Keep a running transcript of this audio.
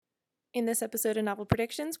In this episode of Novel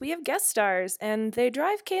Predictions, we have guest stars, and they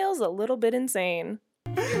drive Kales a little bit insane.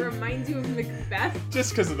 It reminds you of Macbeth. Just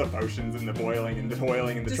because of the potions and the boiling and the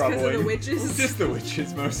toiling and the troubling. Just because of the witches. Just the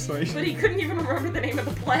witches, mostly. But he couldn't even remember the name of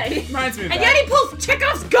the play. Reminds me of and that. yet he pulls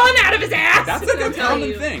Chekhov's gun out of his ass! That's like a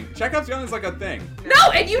common thing. Chekhov's gun is like a thing.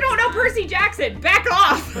 No, and you don't know Percy Jackson! Back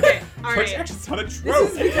off! Okay, alright. Percy Jackson's not a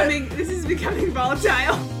trope. This is becoming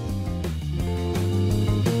volatile.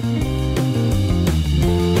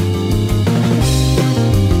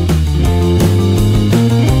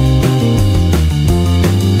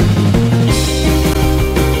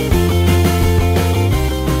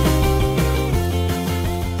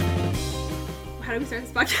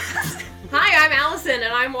 Podcast. Hi, I'm Allison,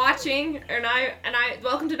 and I'm watching, and I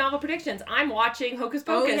welcome to Novel Predictions. I'm watching Hocus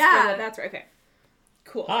Pocus. Oh, yeah. That's right. Okay.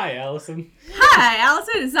 Cool. Hi, Allison. Hi,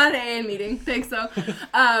 Allison. It's not an AA meeting. Thanks, though.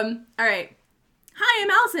 All right. Hi, I'm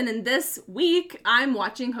Allison, and this week I'm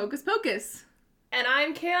watching Hocus Pocus. And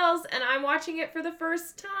I'm Kales, and I'm watching it for the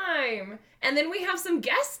first time. And then we have some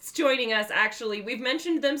guests joining us, actually. We've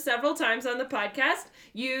mentioned them several times on the podcast.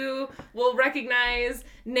 You will recognize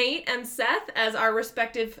Nate and Seth as our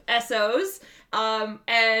respective SOs.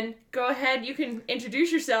 And go ahead, you can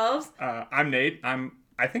introduce yourselves. I'm Nate.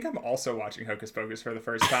 I think I'm also watching Hocus Pocus for the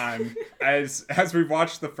first time. As we've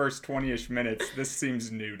watched the first 20-ish minutes, this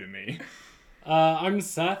seems new to me. I'm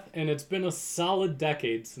Seth, and it's been a solid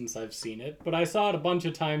decade since I've seen it, but I saw it a bunch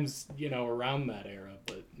of times, around that era,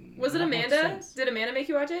 but Was it not much Amanda? since. Did Amanda make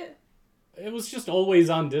you watch it? It was just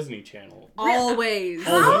always on Disney Channel. Always.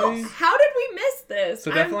 Always. How did we miss this?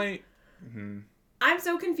 So definitely... I'm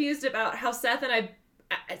so confused about how Seth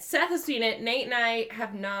has seen it. Nate and I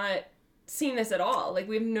have not seen this at all. Like,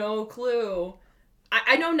 we have no clue.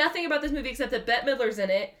 I know nothing about this movie except that Bette Midler's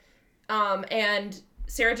in it, and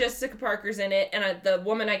Sarah Jessica Parker's in it, and the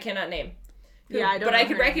woman I cannot name. Yeah, I don't But know I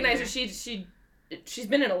could her recognize her. either. She's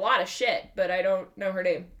been in a lot of shit, but I don't know her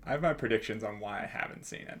name. I have my predictions on why I haven't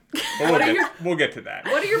seen it. But we'll get to that.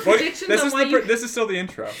 What are your predictions this on is why you... This is still the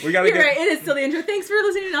intro. We gotta You're get... right, it is still the intro. Thanks for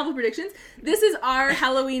listening to Novel Predictions. This is our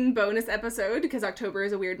Halloween bonus episode, because October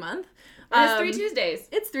is a weird month. It's 3 Tuesdays.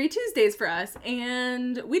 It's 3 Tuesdays for us,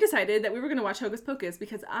 and we decided that we were going to watch Hocus Pocus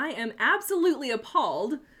because I am absolutely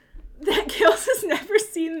appalled that Kales has never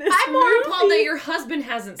seen this I'm more movie. appalled that your husband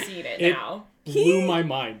hasn't seen it now. Blew my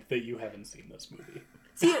mind that you haven't seen this movie.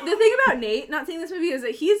 See, the thing about Nate not seeing this movie is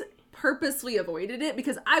that he's purposely avoided it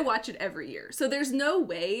because I watch it every year. So there's no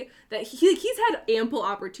way that he's had ample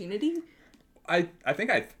opportunity. I think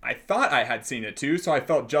I thought I had seen it too, so I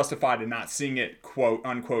felt justified in not seeing it, quote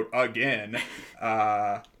unquote, again.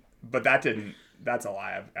 But that's a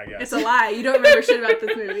lie, I guess. It's a lie. You don't remember shit about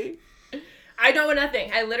this movie. I know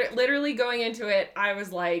nothing. I literally going into it, I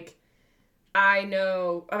was like, I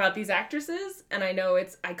know about these actresses, and I know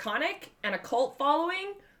it's iconic and a cult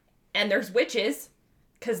following, and there's witches,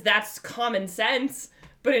 because that's common sense.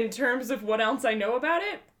 But in terms of what else I know about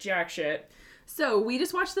it, jack shit. So we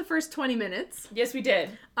just watched the first 20 minutes. Yes, we did.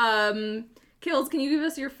 Kills, can you give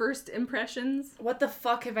us your first impressions? What the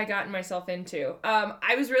fuck have I gotten myself into?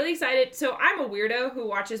 I was really excited. So I'm a weirdo who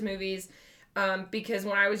watches movies because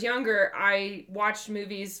when I was younger, I watched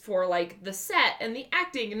movies for, like, the set and the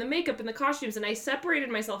acting and the makeup and the costumes, and I separated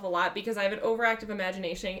myself a lot because I have an overactive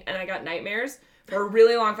imagination and I got nightmares for a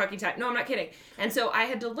really long fucking time. No, I'm not kidding. And so I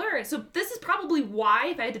had to learn. So this is probably why,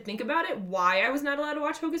 if I had to think about it, why I was not allowed to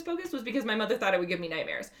watch Hocus Pocus was because my mother thought it would give me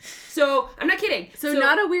nightmares. So I'm not kidding. So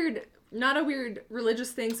not a weird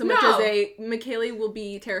religious thing so much No. as McKaylee will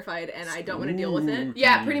be terrified and I don't want to deal with it.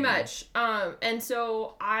 Yeah, pretty much. And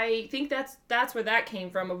so I think that's where that came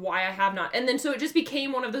from, of why I have not. And then so it just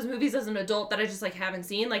became one of those movies as an adult that I just, like, haven't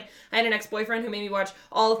seen. Like, I had an ex-boyfriend who made me watch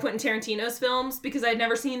all of Quentin Tarantino's films because I'd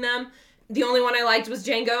never seen them. The only one I liked was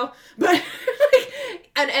Django, but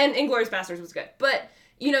and Inglourious Basterds was good. But,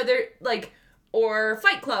 they're like, or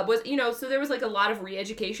Fight Club was, so there was, like, a lot of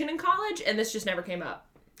re-education in college, and this just never came up.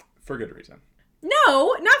 For good reason.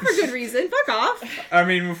 No, not for good reason. Fuck off. I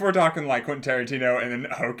mean, if we're talking like Quentin Tarantino and then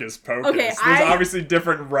Hocus Pocus, Okay, there's obviously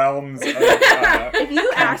different realms of If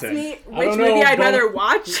you asked content. me I which don't know, movie I'd don't- rather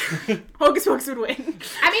watch, Hocus Pocus would win.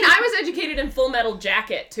 I mean, I was educated in Full Metal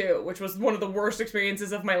Jacket, too, which was one of the worst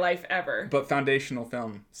experiences of my life ever. But foundational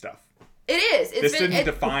film stuff. It is. This didn't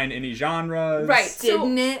define any genres. Right.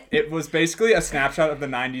 Didn't it? It was basically a snapshot of the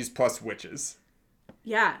 90s plus witches.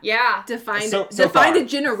 Yeah. Yeah. Defined So a far,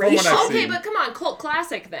 generation. from what I've Okay, seen. but come on, cult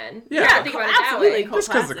classic then. Yeah. You gotta think about it that Absolutely way. cult Just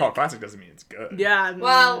because the classic. cult classic doesn't mean it's good. Yeah.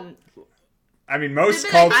 Well, I mean, most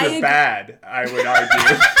But cults I are agree. bad, I would argue.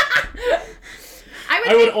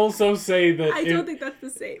 I would also say that I don't think that's the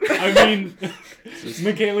same. I mean,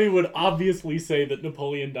 McKaylee would obviously say that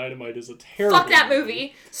Napoleon Dynamite is a terrible Fuck that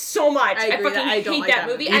movie so much. I I agree fucking that I don't hate like that that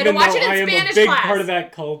movie. movie. I had to Even watch though it in I am Spanish a big class. part of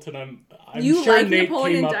that cult, and I'm You sure like Nate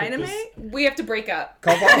Napoleon came up with Dynamite? this. We have to break up.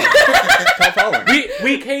 Call following. Call following.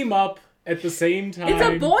 We came up at the same time. It's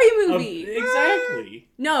a boy of- movie. exactly.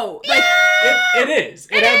 No, like It is.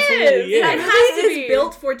 It absolutely is. It that has to movie be. is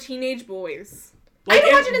built for teenage boys. I had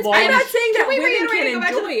to watch it in launched- I'm not saying that Can we women reiterate and can go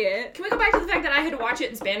back to enjoy the- it. Can we go back to the fact that I had to watch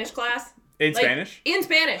it in Spanish class? In Like, Spanish? In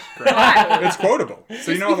Spanish. It's quotable.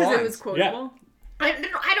 So you know all the because it lines. was quotable.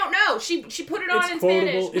 I don't know. She put it on It's in quotable,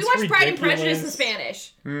 Spanish. We it's watched Pride and Prejudice in ridiculous.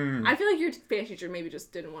 Spanish. I feel like your Spanish teacher maybe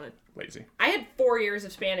just didn't want to. Lazy. I had 4 years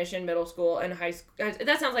of Spanish in middle school and high school.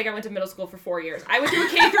 That sounds like I went to middle school for 4 years. I went to a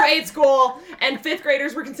K through 8 school, and 5th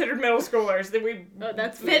graders were considered middle schoolers. Then we Oh,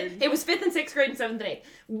 that's fifth. weird. It was 5th and 6th grade and 7th and 8th.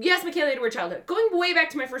 Yes, Michaela had a weird childhood. Going way back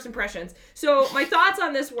to my first impressions. So my thoughts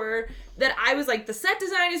on this were that I was like, the set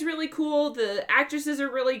design is really cool, the actresses are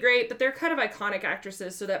really great, but they're kind of iconic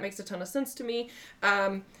actresses, so that makes a ton of sense to me.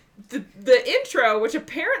 The intro, which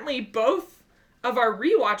apparently both of our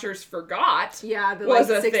rewatchers forgot. Yeah, the Was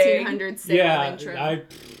like a thing. 1600 Salem Yeah, intro.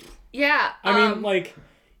 Yeah. I mean, like,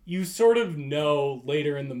 you sort of know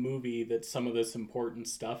later in the movie that some of this important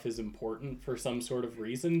stuff is important for some sort of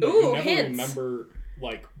reason, but Ooh, you never hints. remember,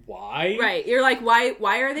 like, why. Right, you're like,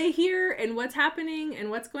 why are they here and what's happening and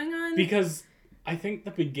what's going on? Because I think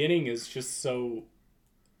the beginning is just so...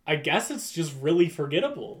 I guess it's just really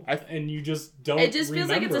forgettable, and you just don't It just feels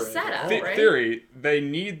like it's a remember it. setup. Right? Theory, they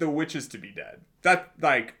need the witches to be dead. That,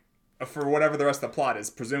 like, for whatever the rest of the plot is,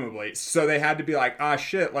 presumably. So they had to be like, ah,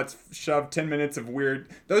 shit, let's shove 10 minutes of weird...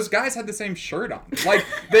 Those guys had the same shirt on. Like,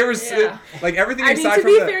 they were... Yeah. Like, everything I mean, aside to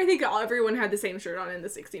from be the... fair, I think everyone had the same shirt on in the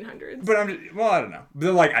 1600s. But well, I don't know.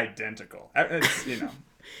 They're, like, identical. It's, you know...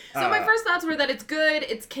 So my first thoughts were that it's good,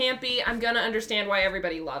 it's campy, I'm gonna understand why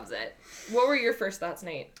everybody loves it. What were your first thoughts,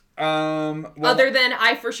 Nate? Well, Other than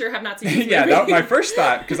I for sure have not seen this yeah, movie. my first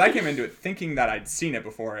thought, because I came into it thinking that I'd seen it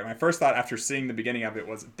before, and my first thought after seeing the beginning of it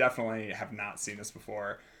was definitely have not seen this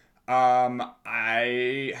before.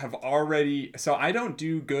 I have already, so I don't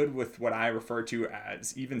do good with what I refer to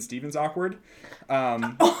as even Stevens awkward.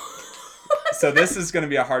 So this is going to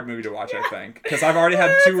be a hard movie to watch, I think, because I've already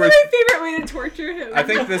had two or That's my favorite way to torture him. I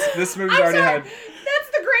think this movie's I'm already sorry, had. that's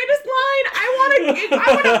the greatest line. I want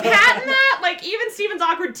to patent that. Like even Steven's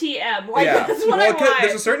awkward TM. Like Yeah, that's what well, I want.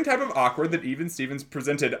 there's a certain type of awkward that even Stevens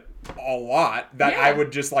presented a lot that Yeah. I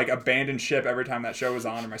would just like abandon ship every time that show was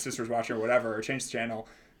on or my sister was watching or whatever, or change the channel.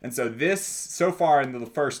 And so this, so far in the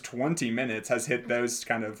first 20 minutes, has hit those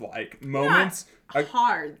kind of like moments.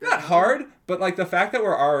 hard. Though. Not hard, but like the fact that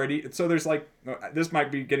we're already, so there's like, this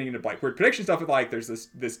might be getting into like weird prediction stuff, but like there's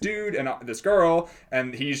this dude and this girl,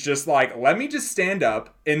 and he's just like, let me just stand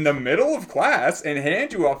up in the middle of class and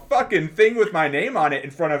hand you a fucking thing with my name on it in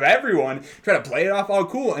front of everyone, try to play it off all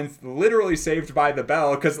cool, and literally saved by the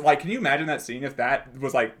bell. Because like, can you imagine that scene if that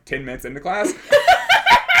was like 10 minutes into class?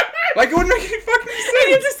 Like, it wouldn't make any fucking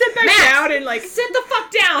You sense. just sit back Max, down and like sit the fuck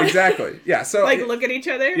down. Exactly. Yeah. So like look at each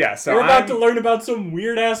other. yeah. So We're about I'm- to learn about some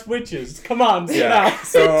weird ass witches. Come on, sit Yeah. down.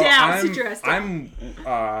 So down, I'm, sit your ass down.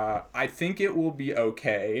 I think it will be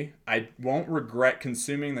okay. I won't regret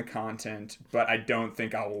consuming the content, but I don't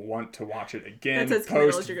think I will want to watch it again. That's as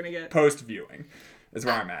committal as you're gonna get. Post viewing is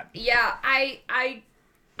where I'm at. Yeah,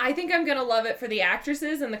 I think I'm gonna love it for the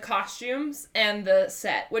actresses and the costumes and the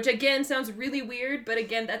set, which again sounds really weird, but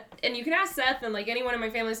again and you can ask Seth and like anyone in my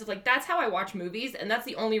family stuff, like that's how I watch movies, and that's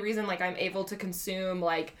the only reason like I'm able to consume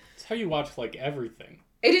like It's how you watch like everything.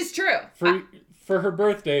 it is true. For her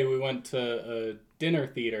birthday, we went to a dinner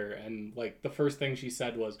theater, and like the first thing she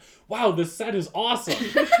said was, "Wow, this set is awesome."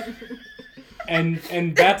 and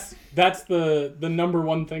that's the number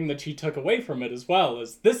one thing that she took away from it as well,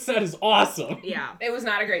 is this set is awesome. Yeah. It was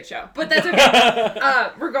not a great show, but that's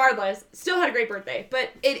okay. Regardless, still had a great birthday. But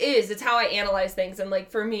it's how I analyze things. And like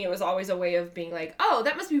for me, it was always a way of being like, oh,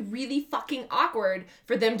 that must be really fucking awkward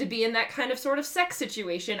for them to be in that kind of sort of sex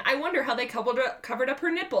situation. I wonder how they covered up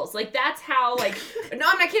her nipples. Like that's how like, no,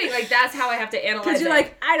 I'm not kidding. Like that's how I have to analyze it. Because you're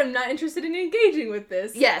like, I'm not interested in engaging with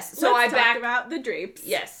this. yes. So Let's I talk back about the drapes.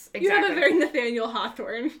 Yes, exactly. You have a very Nathaniel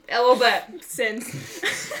Hawthorne a little bit. sense.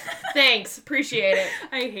 Thanks, appreciate it.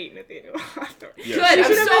 I hate Nathaniel Hawthorne. Yeah. Good. I'm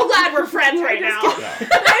should've so glad we're friends right now. Yeah.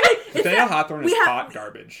 Nathaniel Hawthorne is hot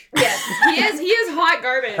garbage. Yes, he is. He is hot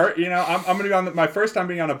garbage. I'm gonna be on my first time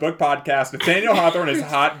being on a book podcast. Nathaniel Hawthorne is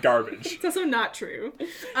hot garbage. It's also not true.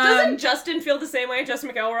 Doesn't Justin feel the same way?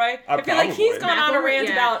 Justin McElroy? I feel like probably. he's gone on a McElroy, rant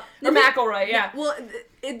yeah. about or McElroy. Yeah. Well,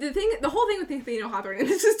 the whole thing with Nathaniel Hawthorne, and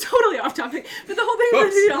this is totally off topic, but the whole thing Books.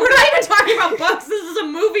 with Nathaniel We're Hawthorne, not even talking about books. This is a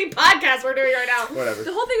movie podcast we're doing right now. Whatever.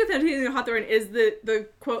 the whole thing with Nathaniel Hawthorne is the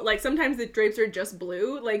quote, like, sometimes the drapes are just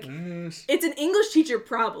blue. Like, it's an English teacher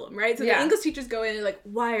problem, right? So Yeah. the English teachers go in and like,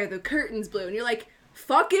 why are the curtains blue? And you're like,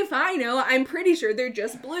 fuck if I know. I'm pretty sure they're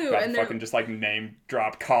just blue. God, And they're fucking just like name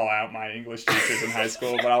drop, call out my English teachers in high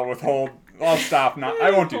school, but I'll stop. I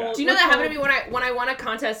won't do that. Do you know that happened to me when I won a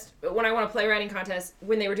contest, when I won a playwriting contest,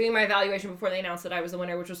 when they were doing my evaluation before they announced that I was the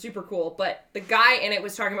winner, which was super cool. But the guy in it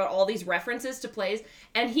was talking about all these references to plays,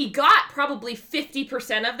 and he got probably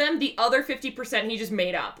 50% of them. The other 50% he just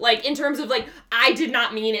made up. Like, in terms of, like, I did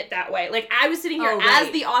not mean it that way. Like, I was sitting here as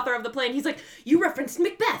the author of the play, and he's like, you referenced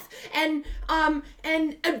Macbeth, and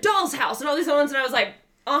A Doll's House, and all these other ones, and I was like,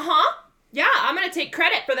 yeah, I'm gonna take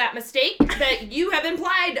credit for that mistake that you have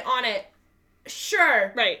implied on it.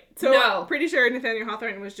 Sure. right. So No. pretty sure Nathaniel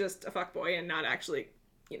Hawthorne was just a fuckboy and not actually,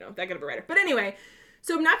 that good of a writer. But anyway,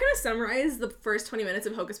 so I'm not going to summarize the first 20 minutes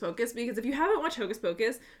of Hocus Pocus, because if you haven't watched Hocus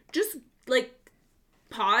Pocus, just, like,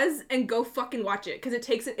 pause and go fucking watch it, because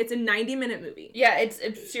it's a 90-minute movie. Yeah, it's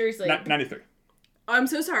seriously 93. I'm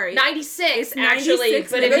so sorry. 96 It's actually,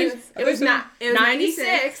 96 but if you minutes. it was not It was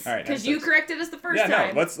 96 All right, because you 96. corrected us the first Yeah,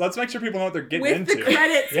 time. no. Let's make sure people know what they're getting With into. the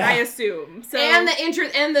credits, Yeah. I assume. So, and the intro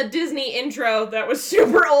and the Disney intro that was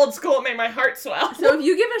super old school. It made my heart swell. so if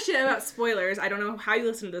you give a shit about spoilers, I don't know how you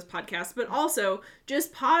listen to this podcast, but also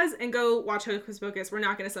just pause and go watch Hocus Pocus. We're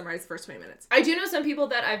not going to summarize the first 20 minutes. I do know some people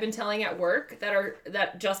that I've been telling at work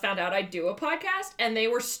that just found out I do a podcast, and they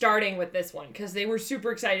were starting with this one because they were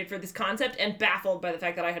super excited for this concept and baffled by the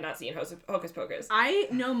fact that I had not seen Hocus Pocus. I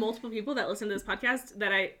know multiple people that listen to this podcast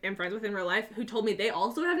that I am friends with in real life who told me they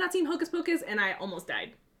also have not seen Hocus Pocus, and I almost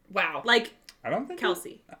died. Wow. Like, I don't think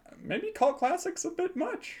Kelsey. Maybe cult classics a bit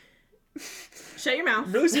much. Shut your mouth.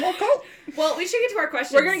 Really small cult. Well, we should get to our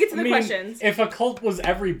questions. We're going to get to the I mean, questions. if a cult was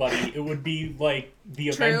everybody, it would be like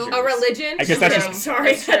the True. Avengers. a religion. I guess that's Okay, just-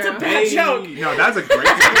 sorry. That's a true. bad joke. No, that's a great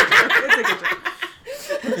It's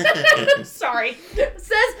a good joke. Sorry.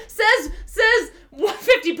 Says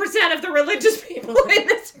 50% of the religious people in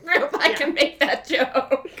this group. I can make that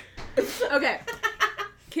joke. Okay.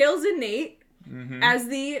 Kales and Nate, Mm-hmm. as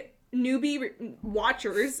the newbie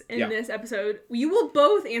watchers in Yeah. this episode, you will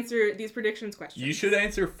both answer these predictions questions. You should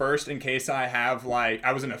answer first in case I have, like,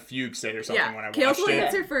 I was in a fugue state or something when I Kales watched will it.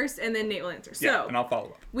 answer first, and then Nate will answer. Yeah, So, and I'll follow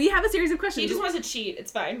up. we have a series of He questions. just wants to cheat.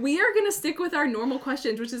 It's fine. We are going to stick with our normal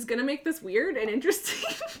questions, which is going to make this weird and interesting.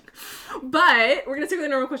 But we're going to stick with the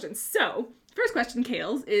normal questions. So, first question,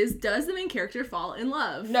 Kales, is does the main character fall in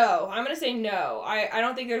love? No, I'm gonna say no. I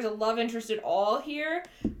don't think there's a love interest at all here.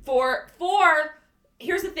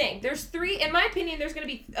 Here's the thing. There's three. In my opinion, there's gonna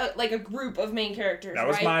be like a group of main characters. That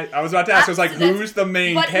was right? I was about to ask. I was like, So that's- who's the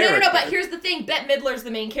main But character? no. But here's the thing. Bette Midler's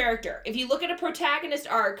the main character. If you look at a protagonist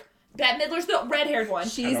arc, Bette Midler's the red-haired one.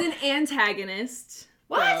 She's an antagonist.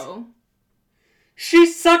 What? though. She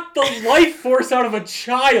sucked the life force out of a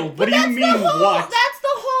child. What do you mean, what? That's the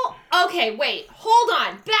whole. Okay, wait. Hold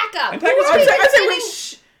on. Back up. Antagonist Who is- are I'm saying, you wait,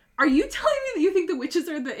 shh. Are you telling me that you think the witches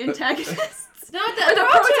are the antagonists? Not the, Are the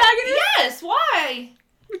protagonists? Yes. Why?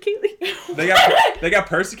 Kaylee. They got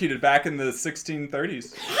persecuted back in the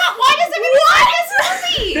 1630s. Why does everybody like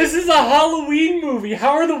this movie? This is a Halloween movie.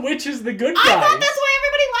 How are the witches the good guys? I thought that's why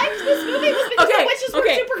everybody liked this movie was because the witches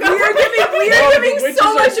were super we are good. giving, we No, are the giving witches so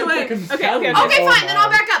are much super away. Okay, compelling. Okay, Oh fine. Then I'll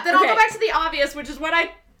my. back up. Then I'll Okay. go back to the obvious, which is what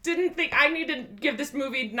I didn't think I need to give this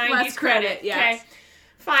movie 90s Less credit, yes. Okay.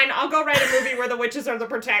 Fine, I'll go write a movie where the witches are the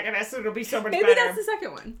protagonists. It'll be so much Maybe better. that's the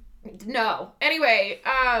second one. No. Anyway,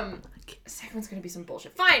 second one's gonna be some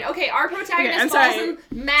bullshit. Fine. Okay, our protagonist I'm falls sorry. in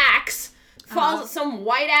Max. Falls some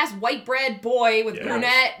white ass white bread boy with Yeah.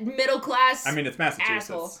 brunette middle class. I mean, it's Massachusetts.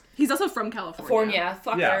 Asshole. He's also from California. California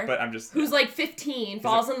fucker. Yeah, but I'm just. Who's like 15,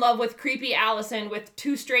 falls in love with creepy Allison with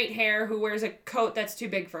too straight hair who wears a coat that's too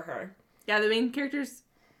big for her. Yeah, the main character's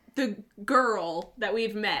the girl that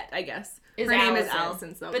we've met, I guess. Is Her name is Allison.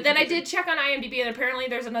 Allison. So But then I did check on IMDb and apparently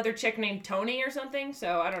there's another chick named Tony or something,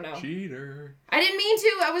 so I don't know. Cheater. I didn't mean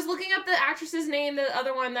to. I was looking up the actress's name, the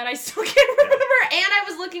other one that I still can't remember, and I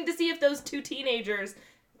was looking to see if those two teenagers,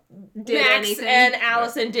 did Max anything. and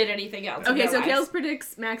Allison, did anything else. Okay, in so their Kales lives.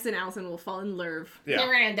 predicts Max and Allison will fall in love. Yeah.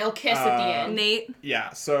 And they'll kiss at the end. Nate. Yeah,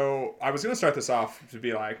 so I was going to start this off to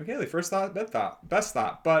be like, okay, first thought, best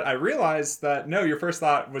thought. But I realized that, no, your first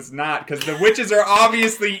thought was not, because the witches are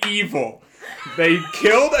obviously evil. They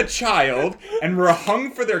killed a child and were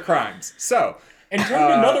hung for their crimes. So, And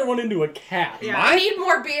turned another one into a cat. Yeah. I need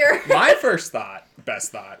more beer. my first thought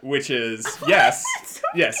best thought, which is yes,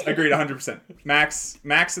 agreed 100%.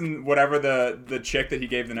 Max, and whatever the chick that he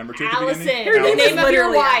gave the number to at the Allison. beginning. The name is name of your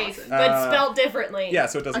literally wife, Allison. but spelled differently. Yeah,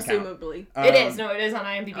 so it doesn't count. Assumably. It is. No, it is on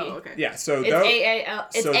IMDb. Oh, okay. Yeah, so It's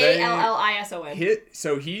It's so they- ALLISON.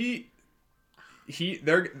 So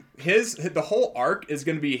the whole arc is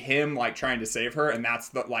going to be him like trying to save her, and that's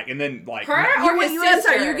the like, and then like Her I'm or his sister?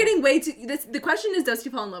 sorry, you're getting way too. The question is, does he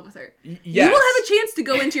fall in love with her? yes. You will have a chance to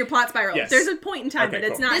go into your plot spiral. Yes. There's a point in time, Okay, but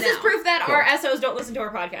it's cool. not This now. is proof that Cool. our SOs don't listen to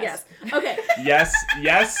our podcast. Yes. Okay. Yes,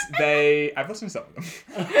 I've listened to some of them.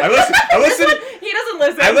 I listened. He doesn't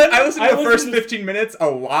listen. I listened to I the first listened to- 15 minutes a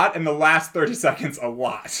lot, and the last 30 seconds a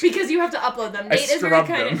lot. because you have to upload them. I Nate is very scrubbed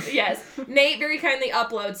kind. them. Yes, Nate very kindly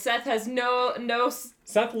uploads. Seth has no.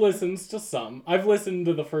 Seth listens to some. I've listened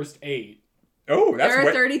to the first 8. Oh, that's There are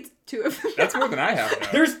way, 32 of them. that's more than I have. Now.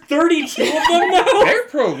 There's 32 of them now. They're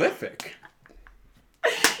prolific.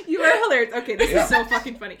 You are hilarious. Okay, this Yeah. is so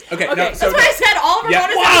fucking funny. Okay, Okay, no, so That's why I said all of our Yeah.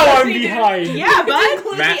 bonus Wow, episodes I'm we do. behind. Yeah, bud.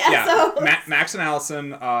 Include Max, the yeah, SOs. Max and Allison.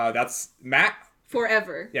 That's Mac.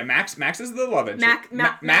 Forever. Yeah, Max is the love interest.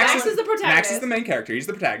 Max Max is the protagonist. Max is the main character. He's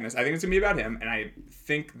the protagonist. I think it's gonna be about him, and I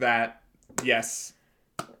think that yes,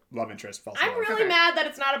 love interest falls. in I'm love. really mad that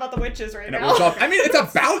it's not about the witches right And it now. will I mean, it's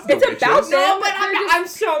about the It's about witches. them. No, but They're I'm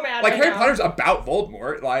so mad. Like right Harry now. Potter's about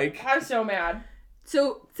Voldemort. Like I'm so mad.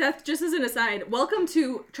 So, Seth, just as an aside, welcome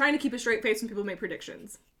to trying to keep a straight face when people make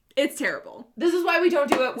predictions. It's terrible. This is why we don't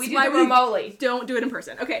do it. We It's do why it we- remotely. Don't do it in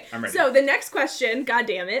person. Okay. I'm ready. So, the next question, god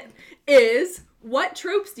damn it, is what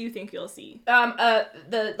tropes do you think you'll see?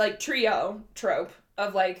 The like trio trope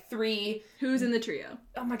of like 3. Who's in the trio?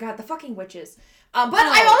 Oh my god, the fucking witches. But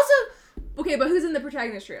I also Okay, but who's in the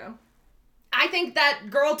protagonist trio? I think that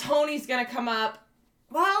girl Tony's gonna come up.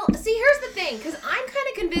 Well, see, here's the thing, because I'm kind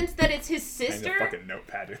of convinced that it's his I need sister. a fucking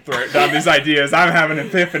notepad to throw down these ideas. I'm having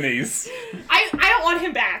epiphanies. I don't want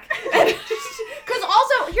him back. Because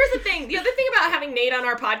also, here's the thing. The other thing about having Nate on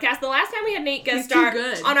our podcast, the last time we had Nate guest He's too star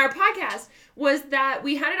good. on our podcast was that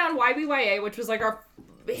we had it on YBYA, which was like our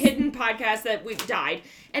hidden podcast that we died.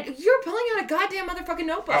 And you're pulling out a goddamn motherfucking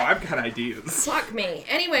notebook. Oh, I've got ideas. Fuck me.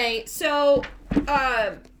 Anyway, so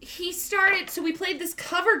we played this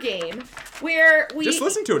cover game where we Just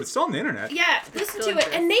listen to it. It's still on the internet. Yeah, listen Still to it.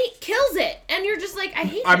 exists. And Nate kills it. And you're just like, I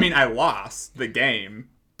hate I it. mean, I lost the game.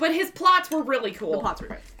 But his plots were really cool. The plots were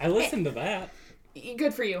great. I listened to that.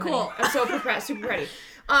 Good for you, honey. Cool. I'm so super ready.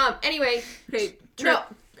 Anyway, Okay, No.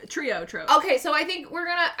 trio trope. okay, so I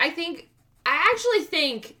actually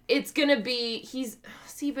think it's gonna be,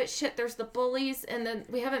 but shit, there's the bullies, and then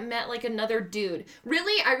we haven't met, like, another dude.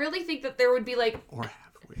 Really? I really think that there would be, like, Or have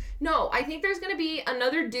we? no, I think there's gonna be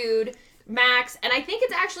another dude, Max, and I think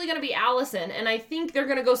it's actually gonna be Allison, and I think they're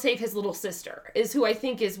gonna go save his little sister, is who I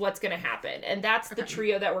think is what's gonna happen, and that's the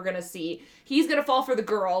trio that we're gonna see. He's gonna fall for the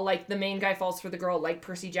girl, like the main guy falls for the girl, like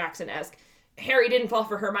Percy Jackson-esque. Harry didn't fall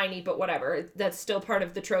for Hermione, but whatever. That's still part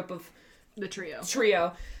of the trope of The trio.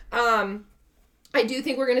 trio. I do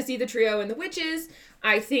think we're going to see the trio and the witches.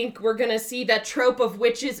 I think we're going to see that trope of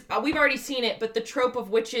witches. We've already seen it, but the trope of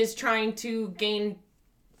witches trying to gain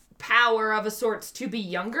power of a sorts to be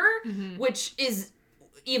younger, which is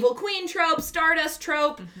evil queen trope, stardust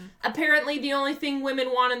trope. Apparently the only thing women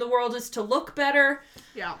want in the world is to look better.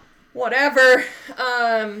 Yeah. Whatever.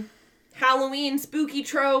 Halloween spooky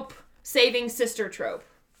trope, saving sister trope.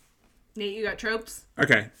 Nate, you got tropes?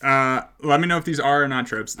 Okay. Let me know if these are or not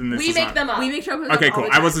tropes. And this We is make not. them up. We make tropes. Okay, up all cool. the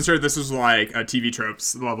I time. wasn't sure if this was like a TV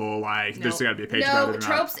tropes level. Like, there's No. got to be a page about it No, or not.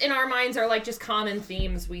 tropes in our minds are like just common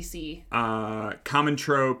themes we see. Common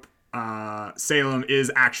trope. Salem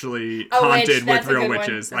is actually A witch, haunted that's with a real good one.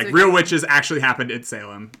 witches. That's Like a real good one. witches actually happened in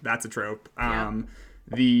Salem. That's a trope. Yeah.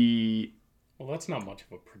 The Well, that's not much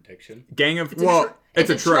of a prediction. gang of a it's It's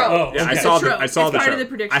a a trope. trope. Oh, Yeah, I okay. saw It's a the trope. I saw It's the part of trope. the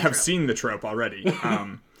prediction I have trope. seen the trope already.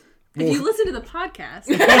 If you listen to the podcast,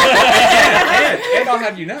 and I'll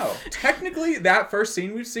have you know, technically, that first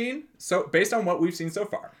scene we've seen, so based on what we've seen so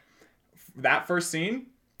far, that first scene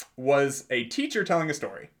was a teacher telling a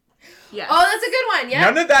story. yes. Oh, that's a good one. Yeah.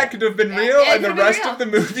 None of that could have been real, it and the could have been rest real. of the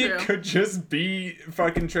movie True. could just be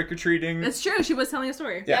fucking trick or treating. That's true. She was telling a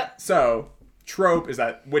story. Yeah. Yep. So trope is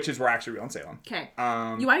that witches were actually real in Salem. Okay.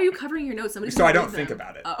 Why Why are you covering your notes? Somebody so I don't think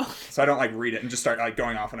about it. Oh. So I don't like read it and just start like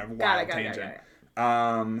going off on a wild got it, tangent.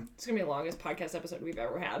 got It's gonna be the longest podcast episode we've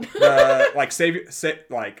ever had. Like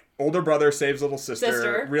like older brother saves little sister,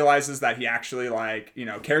 Sister. realizes that he actually like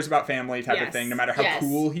cares about family type of Yes. thing, no matter how Yes.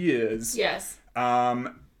 cool he is. Yes.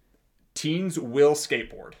 Teens will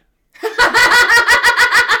skateboard.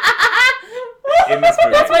 In this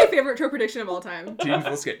movie, That's my favorite trope prediction of all time. teens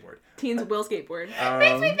will skateboard. Teens will skateboard.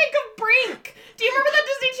 Makes me think of Brink. Do you remember that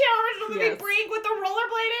Disney Channel original movie Yes. Brink with the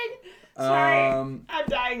rollerblading? Sorry. I'm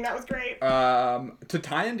dying. That was great. To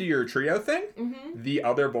tie into your trio thing, Mm-hmm. the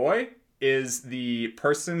other boy is the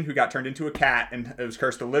person who got turned into a cat and was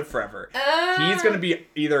cursed to live forever. He's going to be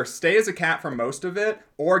either stay as a cat for most of it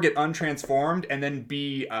or get untransformed and then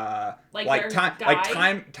be their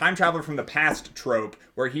guide? time traveler from the past trope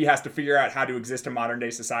where he has to figure out how to exist in modern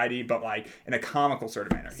day society but like in a comical sort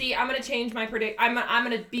of manner. See, I'm gonna change my predict. I'm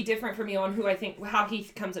gonna be different from you on who I think how he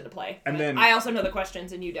comes into play. And But then- I also know the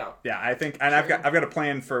questions and you don't. Yeah, I think, and I've got a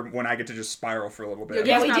plan for when I get to just spiral for a little bit.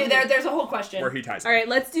 Yeah, Yes, we do. probably. There's a whole question. Where he ties. All right,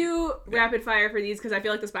 let's do rapid fire for these because I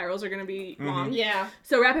feel like the spirals are going to be long. Yeah.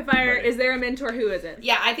 So rapid fire, Ready. is there a mentor? Who is it?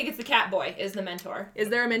 Yeah, I think it's the cat boy is the mentor. Is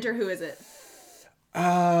there a mentor? Who is it?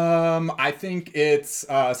 I think it's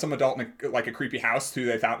some adult in like a creepy house who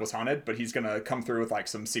they thought was haunted, but he's gonna come through with like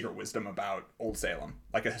some secret wisdom about Old Salem,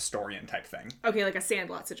 like a historian type thing. Okay, like a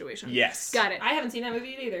Sandlot situation. Yes. Got it. I haven't seen that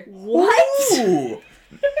movie either. What? Ooh.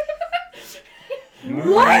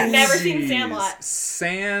 What? Never seen Sandlot.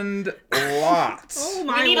 Sandlot. Oh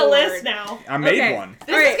my We need lord. a list now. I made Okay. one.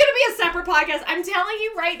 This All is right. gonna be a separate podcast. I'm telling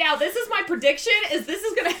you right now. This is my prediction. Is this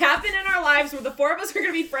is gonna happen in our lives where the four of us are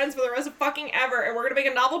gonna be friends for the rest of fucking ever, and we're gonna make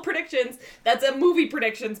a novel predictions. That's a movie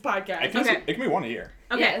predictions podcast. It can be one a year.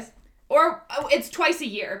 Okay. Yes. Or it's twice a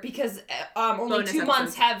year because only Bonus 2 months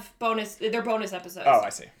episodes. have bonus. They're bonus episodes. Oh, I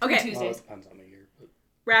see. Okay. Tuesdays. Well, it depends on the year. But...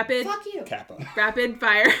 Rapid. Fuck you. Kappa. Rapid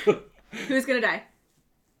fire. Who's gonna die?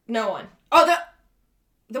 No one. Oh,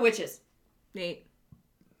 the witches. Nate.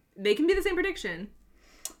 They can be the same prediction.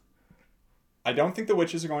 I don't think the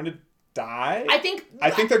witches are going to die. I think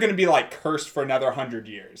they're going to be like cursed for another 100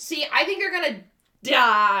 years. See, I think they're gonna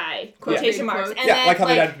die. Quotation Yeah. marks. Big And Yeah, then, like how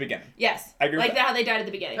they died at the beginning. Yes. I agree with Like that. how they died at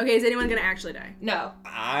the beginning. Okay, is anyone gonna actually die? No.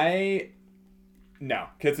 No,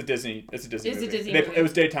 'cause it's a Disney. It's a Disney It's a movie. Disney They- movie. It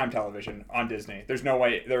was daytime television on Disney. There's no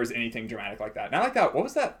way there was anything dramatic like that. And I like that. What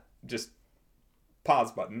was that? Just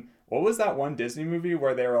pause button. What was that one Disney movie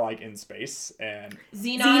where they were like in space and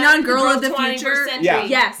Xenon Girl of the 21st Future? Century. Yeah.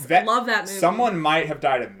 Yes, love that movie. Someone might have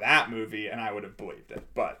died in that movie, and I would have believed it.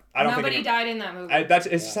 But I don't Nobody think died in that movie.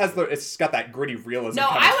 it's got that gritty realism. No,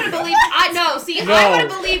 coming I would through have that. believed. I would have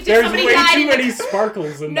believed if there's somebody way died too in many the.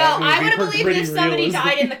 sparkles in No, that movie I would have for believed gritty if somebody realism.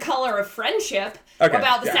 died in The Color of Friendship Okay,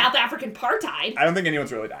 about the yeah. South African apartheid. I don't think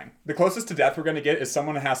anyone's really dying. The closest to death we're gonna get is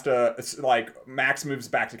someone has to like Max moves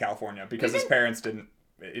back to California because his parents didn't.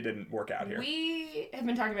 It didn't work out here. We have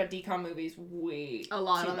been talking about decom movies a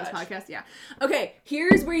lot too on this much. podcast, yeah. Okay,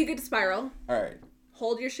 here's where you get to spiral. All right.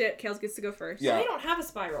 Hold your shit. Kales gets to go first. Yeah. We don't have a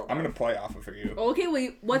spiral. I'm gonna play off of you. Okay, well,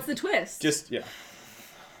 what's the twist? Just yeah.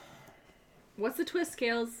 What's the twist,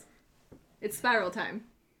 Kales? It's spiral time.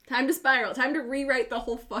 Time to spiral. Time to rewrite the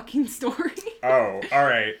whole fucking story. Oh, all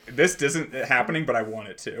right. This isn't happening, but I want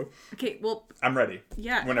it to. Okay, well, I'm ready.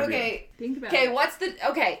 yeah. Whenever. Okay. Think about Okay, it.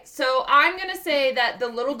 okay, so I'm gonna say that the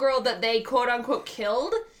little girl that they quote unquote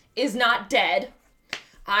killed is not dead.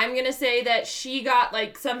 I'm gonna say that she got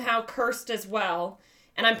like somehow cursed as well.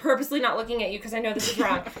 And I'm purposely not looking at you because I know this is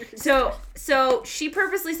wrong. So she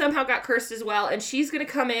purposely somehow got cursed as well, and she's gonna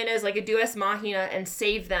come in as like a Deus Machina and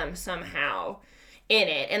save them somehow in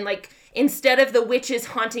it. And like instead of the witches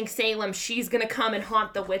haunting Salem, she's gonna come and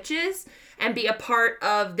haunt the witches and be a part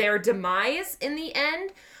of their demise in the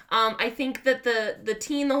end. I think that the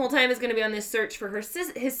teen the whole time is going to be on this search for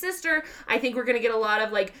his sister. I think we're going to get a lot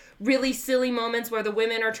of like really silly moments where the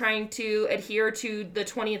women are trying to adhere to the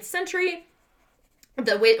 20th century.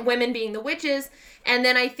 The women being the witches. And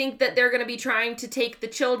then I think that they're going to be trying to take the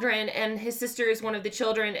children, and his sister is one of the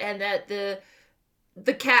children, and that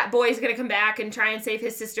the cat boy is going to come back and try and save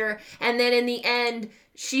his sister. And then in the end,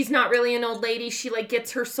 she's not really an old lady. She like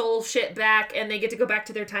gets her soul shit back, and they get to go back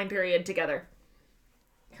to their time period together.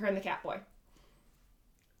 Her and the cat boy.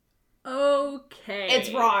 Okay.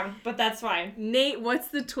 It's wrong, but that's fine. Nate, what's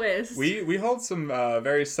the twist? We hold some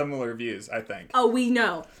very similar views, I think. Oh, we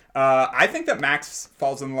know. I think that Max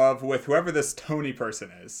falls in love with whoever this Tony person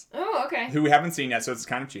is, Oh, okay. who we haven't seen yet, so it's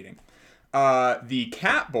kind of cheating. The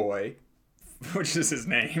cat boy, which is his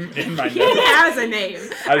name in my He notes. has a name.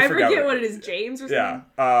 I forgot forget what- what it is. James or something?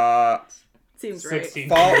 Yeah. Seems right. 16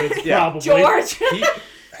 Fall- kids, yeah. probably. George.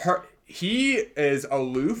 He is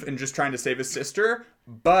aloof and just trying to save his sister,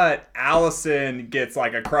 but Allison gets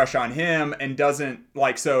like a crush on him and doesn't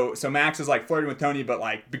like so Max is like flirting with Tony, but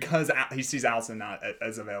like because he sees Allison not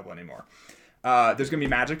as available anymore. There's gonna be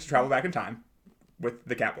magic to travel back in time with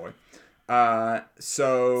the cat boy.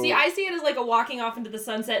 So See, I see it as like a walking off into the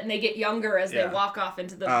sunset, and they get younger as Yeah. they walk off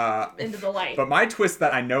into the light. But my twist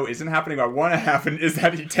that I know isn't happening, but I want to happen, is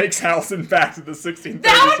that he takes Allison back to the 1630s.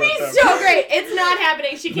 That would be with them. so great. It's not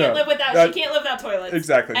happening. She can't No, live without. that- She can't live without toilets.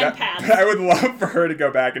 Exactly. And pads. I would love for her to go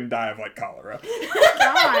back and die of like cholera.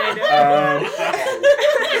 God.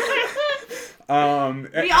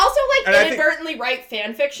 We also and I think- inadvertently write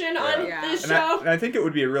fan fiction on Yeah. this And show. I think it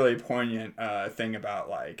would be a really poignant thing about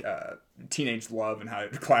like teenage love and how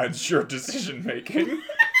it clouds your decision making.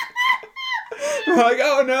 Like,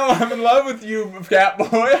 oh no, I'm in love with you, cat boy.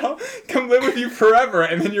 I'll come live with you forever.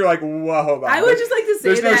 And then you're like, whoa, hold on. I would just like to say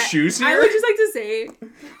There's that no shoes here? I would just like to say,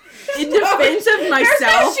 in defense of There's no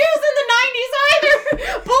myself, shoes in the 90s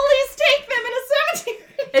either. Bullies take them in a cemetery.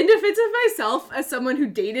 in defense of myself as someone who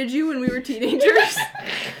dated you when we were teenagers,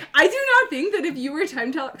 I do not think that if you were a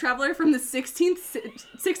time traveler from the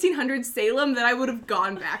 1600s Salem that I would have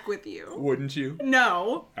gone back with you. Wouldn't you?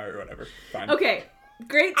 No. Alright, whatever. Fine. Okay.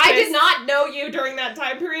 Great. I twist. did not know you during that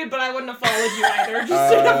time period, but I wouldn't have followed you either.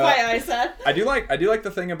 Just FYI, Seth. I do like the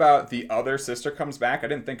thing about the other sister comes back. I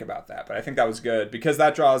didn't think about that, but I think that was good because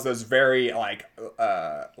that draws those very like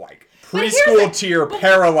here's preschool the- tier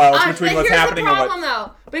parallels between but what's here's happening the and problem, what.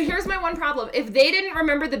 though. But here's my one problem. If they didn't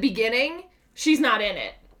remember the beginning, she's not in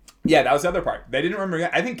it. Yeah, that was the other part. They didn't remember.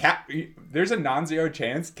 I think there's a non-zero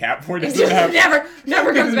chance Catboy It's doesn't just have.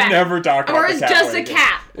 never comes back. Never talk about Or the is Catboy just a again.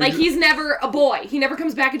 cat. Like, he's never a boy. He never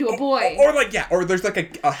comes back into a boy. Or there's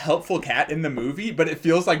like a helpful cat in the movie, but it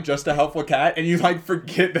feels like just a helpful cat, and you like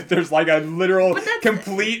forget that there's like a literal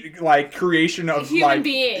complete like creation of Human like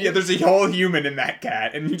being. Yeah, there's a whole human in that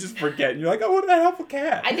cat, and you just forget. And you're like, oh, what that helpful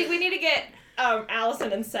cat? I think we need to get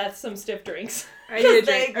Allison and Seth some stiff drinks. I need a 'Cause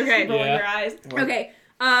they drink. Okay. keep rolling Yeah. their eyes. Okay.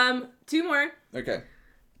 Two more. Okay.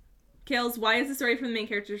 Kales, why is the story from the main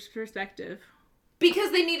character's perspective?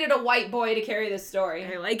 Because they needed a white boy to carry this story.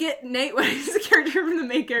 I like it. Nate, why is the character from the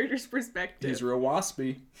main character's perspective? He's real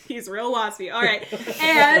waspy. He's real waspy. All right.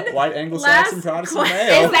 And White Anglo-Saxon last Protestant que-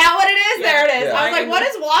 male. Is that what it is? Yeah. There it is. Yeah. I was like, what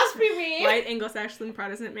does waspy mean? white Anglo-Saxon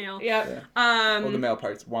Protestant male. Yep. Well, the male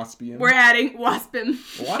part's waspian. We're adding waspim.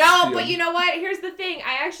 No, but you know what? Here's the thing.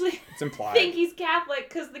 I actually It's implied. think he's Catholic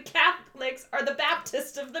because the Catholics are the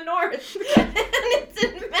Baptists of the North. And it's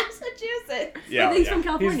in Massachusetts. Yeah, I think he's yeah. from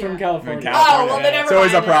California. He's from California. From Oh, well, then Yeah. never So mind.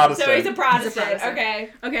 he's a then. Protestant. So he's a Protestant. He's a Protestant. Okay.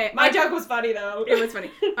 Okay. My joke was funny, though. It was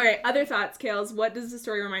funny. All right. Other thoughts, Kales. What does the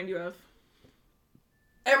story remind you of?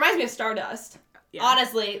 It reminds me of Stardust. Yeah.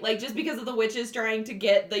 Honestly, like, just because of the witches trying to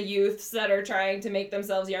get the youths that are trying to make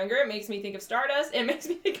themselves younger, it makes me think of Stardust. It makes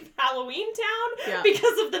me think of Halloween Town Yeah.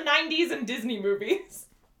 because of the 90s and Disney movies.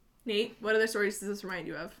 Nate, what other stories does this remind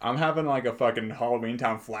you of? I'm having like a fucking Halloween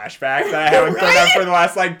Town flashback that I haven't thought of for the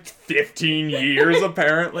last like 15 years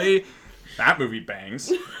apparently. That movie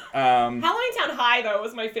bangs. Halloween Town High, though,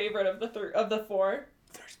 was my favorite of the four.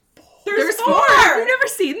 There's four! You've never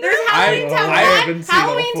seen There's this? Halloween I Town haven't 1, seen all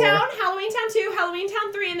Halloween four. Town, Halloween Town 2, Halloween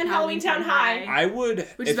Town 3, and then Halloween Town High. I would,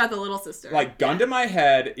 Which is if- about the little sister. like, gun to my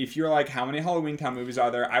head, if you're like, how many Halloween Town movies are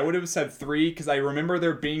there? I would have said 3, because I remember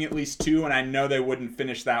there being at least 2, and I know they wouldn't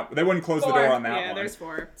finish that. They wouldn't close the 4. door on that yeah, one. there's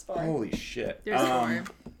 4. It's four. Holy shit. There's 4.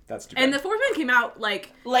 That's too bad. And the 4th one came out,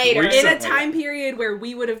 like, Later. in a Recently. time period where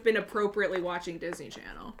we would have been appropriately watching Disney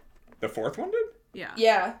Channel. The 4th one did? Yeah.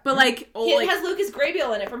 Yeah. But, like, It has Lucas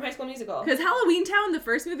Grabeel in it from High School Musical. because Halloween Town, the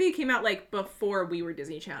first movie, came out, like, before we were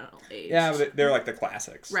Disney Channel age. Yeah, but they're like the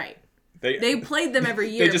classics. Right. They They played them every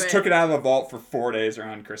year. They just but... took it out of the vault for 4 days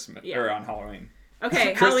around Christmas Yeah. or on Halloween. Okay,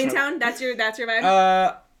 Christmas. Halloween Town, that's your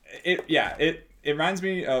vibe? It reminds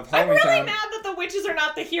me of I'm Halloween really Town. mad that the witches are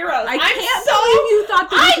not the heroes. I I'm can't so believe you thought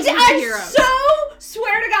the witches were the I heroes. so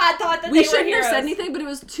swear to God thought that We they were shouldn't heroes. have said anything, but it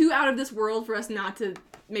was too out of this world for us not to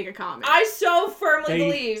make a comment. I so firmly They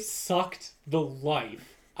believe. sucked the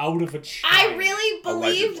life out of a child. I really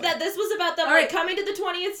believed Allegedly. that this was about them All like right. coming to the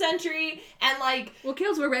 20th century and like Well,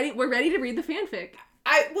 Kales, we're ready to read the fanfic.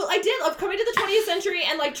 I did of coming to the 20th century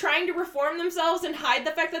and like trying to reform themselves and hide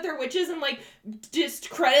the fact that they're witches and like just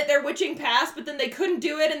credit their witching past, but then they couldn't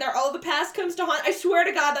do it and all the past comes to haunt. I swear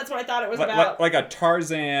to God, that's what I thought it was about. Like a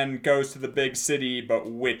Tarzan goes to the big city, but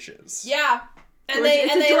witches. Yeah, and George, they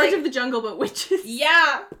it's and a they George like, of the Jungle, but witches.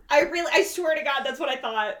 yeah. I swear to God, that's what I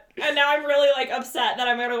thought. And now I'm really like upset that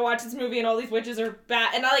I'm gonna go watch this movie and all these witches are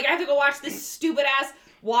bad, and I have to go watch this stupid ass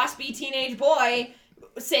waspy teenage boy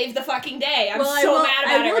save the fucking day. I'm mad about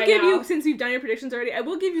I will it right give now. you, since you've done your predictions already, I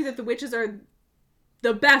will give you that the witches are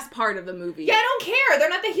the best part of the movie. Yeah, I don't care. They're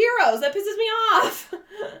not the heroes. That pisses me off.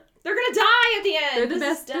 They're gonna die at the end. They're the This is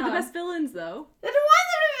best. They're the dumb. best villains, though. They're the ones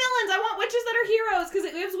that are villains. I want witches that are heroes because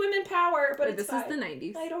it gives women power. But this is the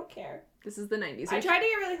 90s. I don't care. This is the 90s. I tried to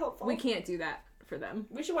get really hopeful. We can't do that for them.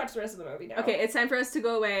 We should watch the rest of the movie now. Okay, it's time for us to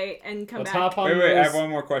go away and come Let's back. hop on Wait, I have this. one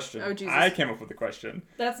more question. Oh, Jesus. I came up with a question.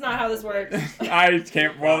 That's not how this works. I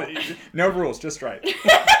can't. Well, no rules, just right.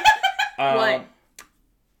 What?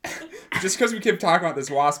 Just because we keep talking about this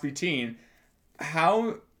waspy teen,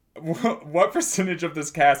 what percentage of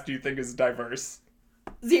this cast do you think is diverse?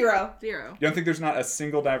 0. You don't think there's not a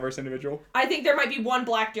single diverse individual? I think there might be one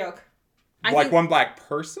black joke. One black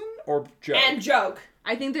person or joke? And joke.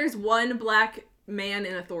 I think there's one black man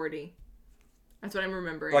in authority. That's what I'm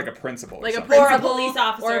remembering. Like a principal. Like a something. principal Or a police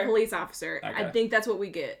officer. Or a police officer. Okay. I think that's what we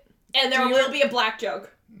get. And there will be a black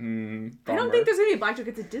joke. I don't Bummer. think there's gonna be a black joke.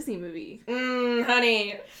 It's a Disney movie.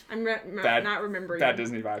 Honey. I'm Bad- not remembering. Bad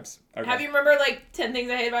Disney vibes. Okay. Have you remembered like 10 Things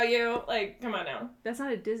I Hate About You? Like, come on now. That's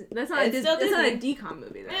not a Disney. That's not a It's Disney. still That's not a Disney. decom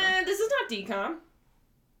movie though. This is not decom.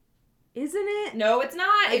 Isn't it? No, it's not.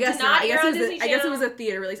 I It guess did not I air guess, on it was Disney I guess it Channel. was a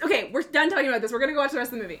theater release. Okay, we're done talking about this. We're gonna go watch the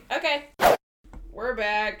rest of the movie. Okay. We're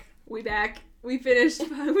back. We back. We finished.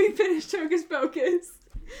 We finished Hocus Pocus.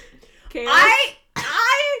 Okay.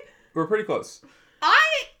 We're pretty close. I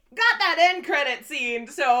got that end credit scene,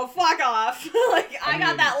 so fuck off. Like, I got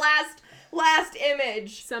mean- that last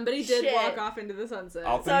image. Somebody did Shit. walk off into the sunset.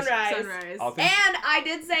 All things- Sunrise. all things- And I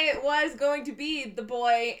did say it was going to be the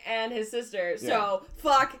boy and his sister. So,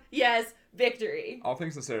 fuck yes, victory. All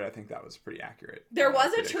things considered, I think that was pretty accurate. There was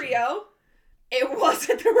a prediction. trio. It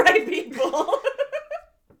wasn't the right people.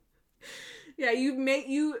 Yeah,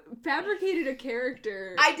 you fabricated a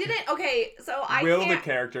character. I didn't. Okay, so I Willed can't. a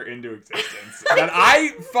character into existence that I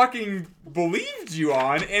fucking believed you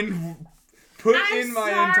on and put in my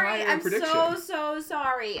entire prediction. I'm so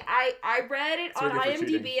sorry. I read it Sorry on for IMDb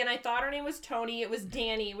cheating. and I thought her name was Tony. It was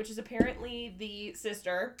Danny, which is apparently the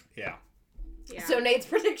sister. Yeah. Yeah. So Nate's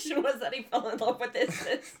prediction was that he fell in love with his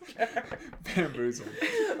sister. Bamboozled.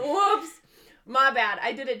 Whoops. My bad.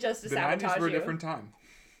 I did it just to The sabotage 90s were a you. different time.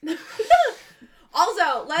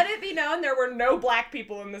 Also, let it be known there were no black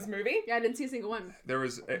people in this movie. Yeah, I didn't see a single one. There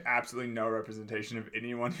was absolutely no representation of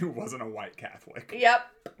anyone who wasn't a white Catholic. Yep.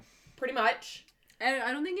 Pretty much.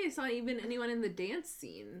 I don't think I saw even anyone in the dance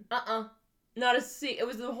scene. Not a scene. It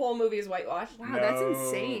was the whole movie is whitewashed. Wow, that's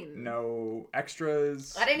insane. No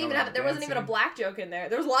extras. I didn't even no have. There wasn't even a dancing. black joke in there.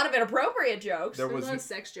 There was a lot of inappropriate jokes. There There was was a lot of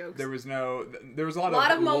sex jokes. There was no. There was a lot,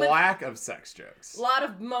 Lot of moments- lack of sex jokes. A lot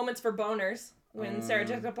of moments for boners when Sarah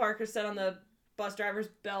Jessica Parker sat on the bus driver's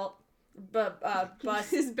belt. Bus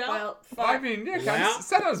His belt. Well, I mean, yeah, kind Lap? of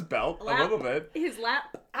set on his belt Lap? a little bit. His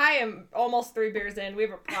lap. I am almost 3 beers in. We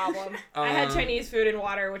have a problem. I had Um, Chinese food and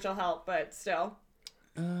water, which will help, but still.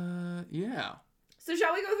 Yeah. So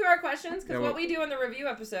shall we go through our questions? Because Yeah, what well- we do in the review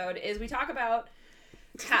episode is we talk about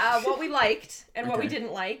what we liked and what we Okay.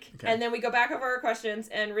 didn't like, Okay. and then we go back over our questions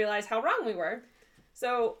and realize how wrong we were.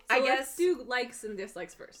 So I Let's guess, do likes and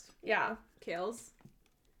dislikes first. yeah. Kales,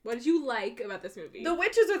 what did you like about this movie? The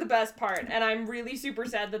witches are the best part, and I'm really super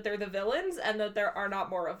sad that they're the villains and that there are not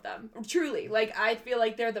more of them. Truly. Like, I feel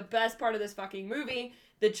like they're the best part of this fucking movie.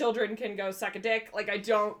 The children can go suck a dick. Like, I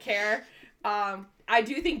don't care. I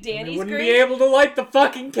do think You Danny's wouldn't great. be able to light the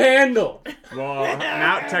fucking candle. Well,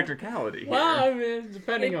 not technicality. Well, I mean,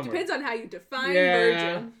 depending It on depends on how you define Yeah.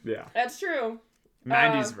 virgin. Yeah. That's true.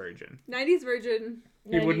 90s virgin. 90s virgin.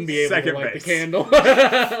 He wouldn't be able Second to light base. the candle.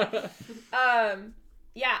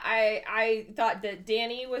 Yeah, I thought that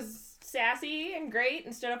Danny was sassy and great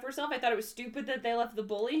and stood up for herself. I thought it was stupid that they left the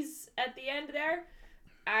bullies at the end there.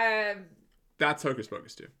 That's Hocus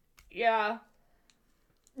Pocus too. Yeah.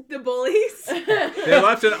 The bullies. They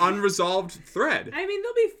left an unresolved thread. I mean,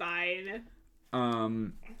 they'll be fine.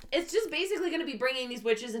 It's just basically going to be bringing these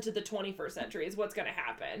witches into the 21st century is what's going to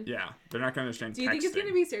happen. Yeah, they're not going to understand. Do you think it's texting. going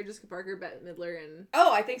to be Sarah Jessica Parker, Bette Midler, and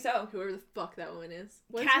Oh, I think so. whoever the fuck that woman is?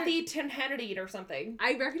 What's Kathy Tenhennedy or something. her?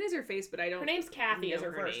 I recognize her face, but I don't. Her name's Kathy is know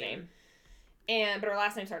her her first name. name. But her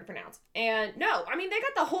last name's hard to pronounce. And no, I mean they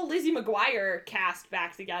got the whole Lizzie McGuire cast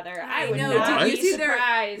back together. I would know. not Did be you see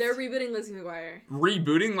surprised. They're rebooting Lizzie McGuire.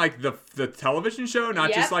 rebooting like the television show, not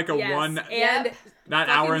Yep, just like a Yes. one, And not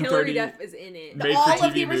fucking hour and Hilary 30. Duff is in it. Made all for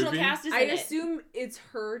of the TV original movie? cast is I in it. assume it's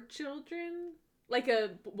her children, like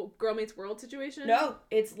a Girl Meets World situation. No,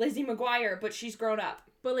 it's Lizzie McGuire, but she's grown up.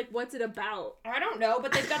 But like, what's it about? I don't know,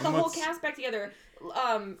 but they've got the whole What's- cast back together.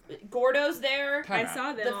 Gordo's there. Time I out.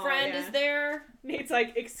 saw them. The all, friend yeah. is there. Nate's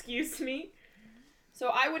like, excuse me.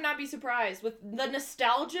 So I would not be surprised with the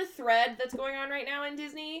nostalgia thread that's going on right now in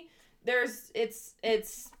Disney.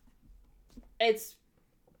 It's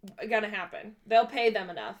gonna happen. They'll pay them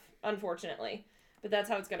enough, unfortunately, but that's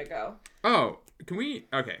how it's gonna go. Oh, can we?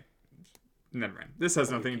 Okay. Never mind. This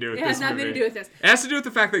has nothing to do with It this has nothing movie. to do with this. It has to do with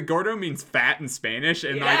the fact that Gordo means fat in Spanish,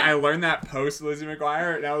 and like Yeah. I learned that post Lizzie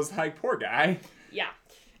McGuire, and I was like, poor guy. Yeah.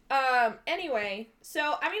 Anyway, so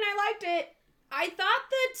I mean, I liked it. I thought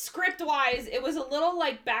that script-wise, it was a little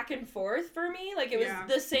like back and forth for me. Like it was Yeah.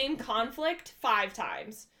 the same conflict 5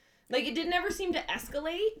 times. Like it didn't ever seem to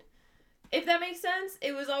escalate. If that makes sense.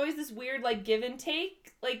 It was always this weird like give and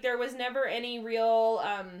take. Like there was never any real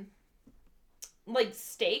like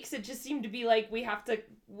stakes. It just seemed to be like we have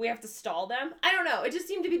to stall them. I don't know. It just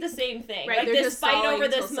seemed to be the same thing. Right, like they're this just fight stalling over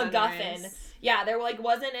this until MacGuffin. sunrise. Yeah, there like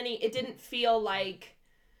wasn't any. It didn't feel like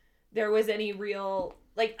there was any real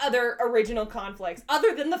like other original conflicts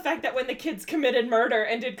other than the fact that when the kids committed murder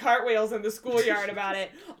and did cartwheels in the schoolyard about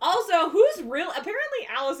it. Also, who's real? Apparently,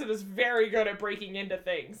 Allison is very good at breaking into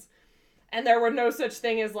things. And there were no such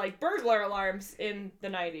thing as like burglar alarms in the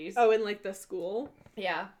 90s. Oh, in like the school.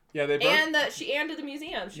 Yeah. Yeah, they broke. And she to the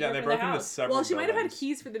museum. She Yeah, worked they for broke the into house. several. Well, she might have had buildings.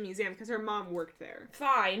 keys for the museum because her mom worked there.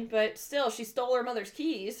 Fine, but still, she stole her mother's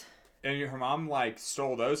keys. And her mom like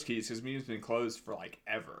stole those keys because museum's been closed for like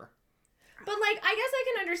ever. But like, I guess I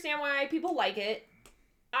can understand why people like it.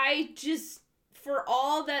 I just, for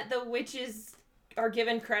all that the witches are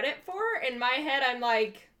given credit for, in my head, I'm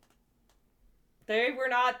like, they were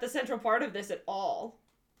not the central part of this at all.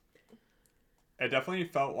 It definitely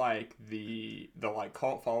felt like the like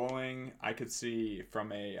cult following I could see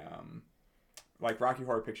from a like Rocky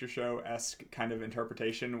Horror Picture Show-esque kind of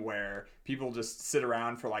interpretation where people just sit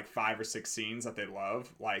around for like 5 or 6 scenes that they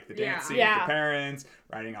love, like the dance Yeah. scene Yeah. with the parents,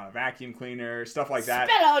 riding on a vacuum cleaner, stuff like that.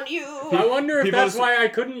 Spell on you! I wonder if People that's just- why I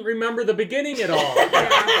couldn't remember the beginning at all.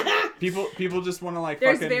 People just want to like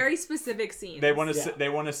There's fucking. very specific scenes. They want to Yeah. sit. They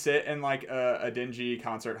want to sit in like a dingy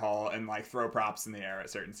concert hall and like throw props in the air at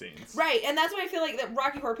certain scenes. Right, and that's why I feel like that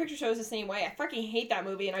Rocky Horror Picture Show is the same way. I fucking hate that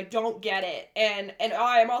movie, and I don't get it. And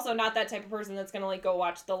I am also not that type of person that's gonna like go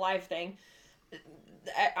watch the live thing.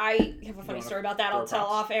 I have a funny wanna story about that. I'll throw tell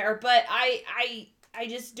props? off air, but I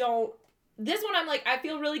just don't. This one, I'm like, I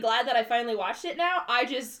feel really glad that I finally watched it now. I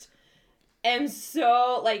just am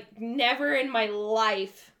so like, never in my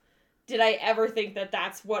life did I ever think that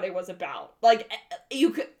that's what it was about. Like, you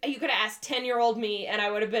could have asked 10-year-old me, and I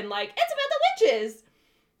would have been like, it's about the witches.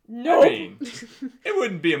 Nope. I mean, it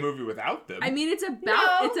wouldn't be a movie without them. I mean, it's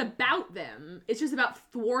about them. It's just about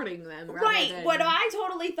thwarting them. Rather Right, than... but I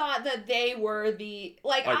totally thought that they were the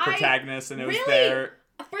like protagonists, and it was really? their.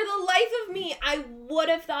 For the life of me, I would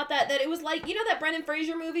have thought that it was like, you know that Brendan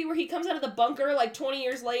Fraser movie where he comes out of the bunker like 20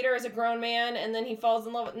 years later as a grown man and then he falls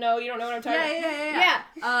in love with... No, you don't know what I'm talking about?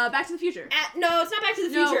 Yeah. Back to the Future. No, it's not Back to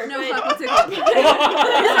the No, Future. no, but- fuck, what's it called?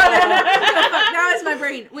 Now it's my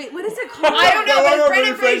brain. Wait, what is it called? I don't know, No, but no, it's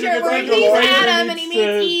Brendan Brendan Fraser Fraser gets where into he's Lloyd Adam and and he he meets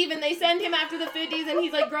says- Eve and they send him after the 50s and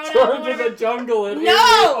he's like grown up or George of whatever. the Jungle.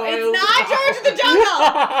 No, it's not George of the Jungle!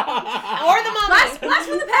 Or the Mummy. Blast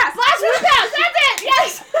from the Past. Blast from the Past, that's it, yes!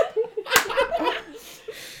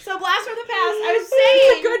 So Blast from the Past, I was saying...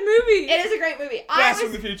 It's a good movie. It is a great movie. Blast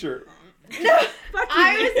from the Future. No, Fuck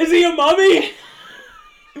I you. was... Is he a mummy?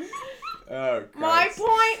 Oh, My Christ.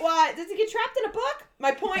 point was... Does he get trapped in a book?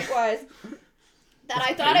 My point was that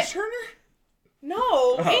I thought Page it... Turner? No,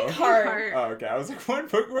 Oh. Inkheart. Oh, okay. I was like, what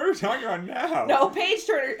book? What are we talking about now? No, Page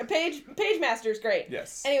Turner. Page Master's great.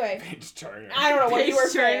 Yes. Anyway, Page Turner. I don't know what you were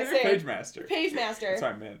Page Turner. saying. Page Master. Page Master. That's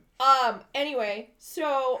what I meant. Anyway,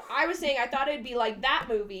 so I was saying I thought it'd be like that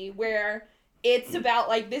movie where it's about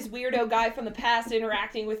like this weirdo guy from the past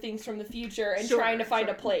interacting with things from the future and Sure, trying to find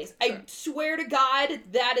a place. I swear to God,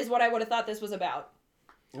 that is what I would have thought this was about.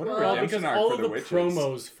 What a Well, redemption because arc all for of the the witches.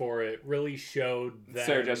 promos for it really showed that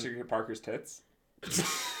Sarah Jessica Parker's tits.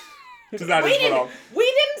 Because that We is what all.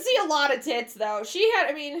 didn't see a lot of tits though. She had,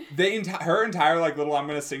 I mean, Her entire like little I'm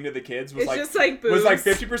gonna sing to the kids was It's like just like was like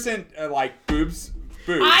boobs. 50% like boobs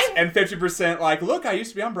I- and 50% like look I used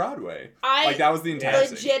to be on Broadway. I Like that was the entire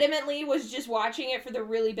thing. legitimately was just watching it for the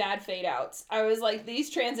really bad fade outs. I was like, these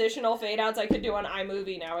transitional fade outs I could do on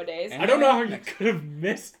iMovie nowadays. I don't know how you could have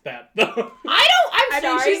missed that though. I'm I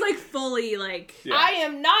mean, sorry. she's like fully like. Yeah. I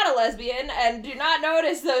am not a lesbian and do not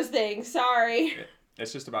notice those things. Sorry.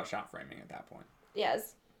 It's just about shot framing at that point.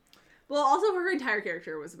 Yes. Well, also her entire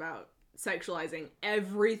character was about sexualizing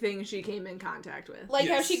everything she came in contact with. Like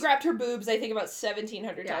how Yes. she grabbed her boobs, I think about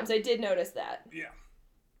 1,700 Yeah. times. I did notice that. Yeah.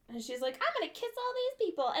 And she's like, I'm gonna kiss all these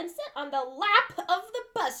people and sit on the lap of the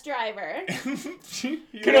bus driver.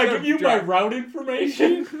 Can I give you my route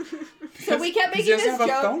information? So we kept making this have a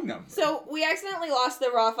joke. phone number. So we accidentally lost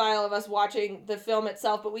the raw file of us watching the film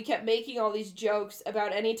itself, but we kept making all these jokes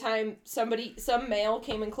about any time some male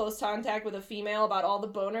came in close contact with a female about all the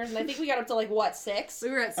boners, and I think we got up to like what, 6? We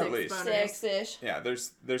were at 6 least. boners. 6-ish. Yeah,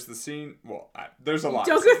 there's the scene. Well, there's a lot.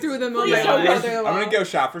 Don't of go scenes. through them. Please okay. don't go through them I'm all. gonna go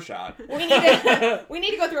shot for shot. We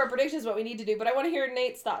need to go through our predictions, what we need to do, but I want to hear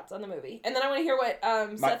Nate's thoughts on the movie, and then I want to hear what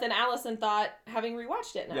Seth and Allison thought having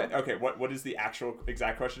rewatched it now. Yeah. Okay. What is the actual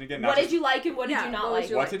exact question again? What did you like and what did Yeah, you not what was like?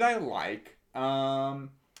 your What did I like?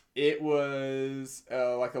 It was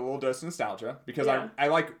like a little dose of nostalgia because Yeah. I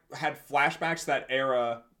like had flashbacks to that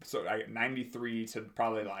era. So 93 to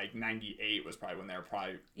probably like 98 was probably when they were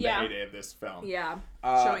probably the heyday of this film. Yeah,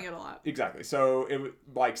 Uh, showing it a lot. Exactly. So it was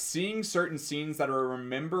like seeing certain scenes that I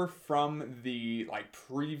remember from the like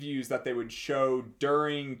previews that they would show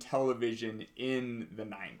during television in the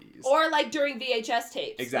 90s. Or like during VHS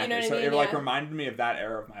tapes. Exactly. You know So what I mean? it like Yeah. reminded me of that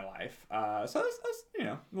era of my life. So that's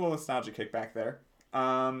a little nostalgia kick back there.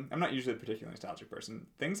 I'm not usually a particularly nostalgic person.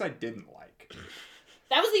 Things I didn't like.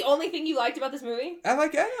 That was the only thing you liked about this movie? I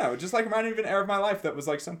don't know, just like reminded me of an era of my life that was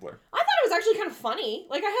like simpler. I thought it was actually kind of funny.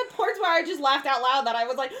 Like I had parts where I just laughed out loud that I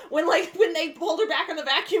was like when they pulled her back on the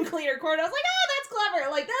vacuum cleaner cord, I was like, oh, that's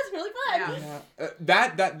clever. Like that's really fun.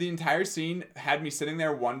 Yeah. That the entire scene had me sitting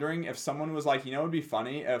there wondering if someone was like, it would be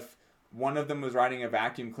funny if one of them was riding a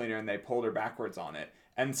vacuum cleaner and they pulled her backwards on it,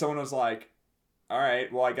 and someone was like, all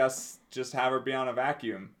right, well I guess just have her be on a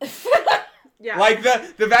vacuum. Yeah. Like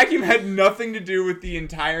the vacuum had nothing to do with the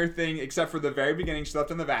entire thing except for the very beginning. She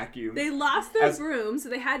left in the vacuum. They lost their broom, so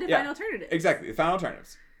they had to find alternatives. Exactly, they found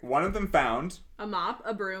alternatives. One of them found A mop,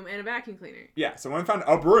 a broom, and a vacuum cleaner. Yeah, so one found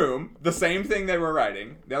a broom, the same thing they were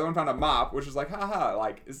riding. The other one found a mop, which was like, haha,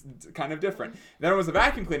 like, it's kind of different. Then it was a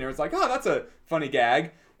vacuum cleaner. It's like, oh, that's a funny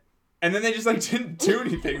gag. And then they just, like, didn't do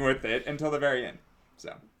anything with it until the very end.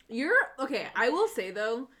 So. Okay, I will say,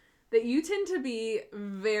 though, that you tend to be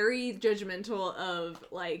very judgmental of,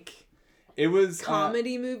 like, It was...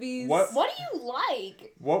 comedy movies. What do you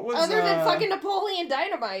like? What was... Other than fucking Napoleon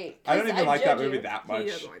Dynamite. I don't even like that judge movie you. that much. He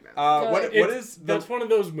doesn't like that. What is... That's one of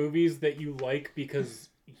those movies that you like because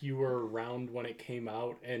you were around when it came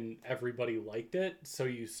out and everybody liked it, so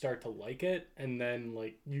you start to like it, and then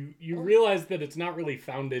like you realize that it's not really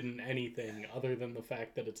founded in anything other than the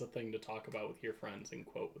fact that it's a thing to talk about with your friends and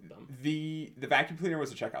quote with them. The vacuum cleaner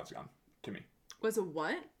was a Chekhov's gun to me. Was a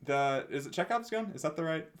what? Is it Chekhov's gun? Is that the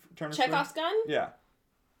right term? Chekhov's gun? Yeah.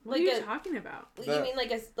 What are you talking about? You mean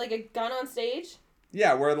like a gun on stage?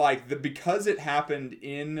 Yeah, where like because it happened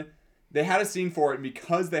in, they had a scene for it, and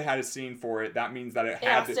because they had a scene for it, that means that it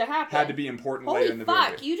had has to happen. had to be important later in Holy the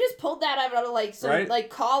fuck! movie. You just pulled that out of like some Right? like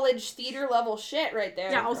college theater level shit right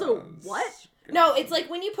there. Yeah, also, what? No, it's like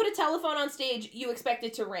when you put a telephone on stage, you expect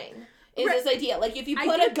it to ring. Is Right. this idea? Like if you I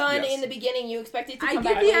put get- a gun Yes. in the beginning, you expect it to I come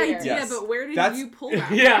get back the later. idea, Yes. but where did That's- you pull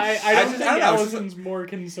that? Yeah, I don't just- think I don't know, it's just Allison's more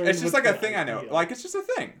concerned. It's just with like a the thing I know. idea. Like it's just a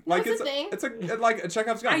thing. Like It's it's a thing. It's a like a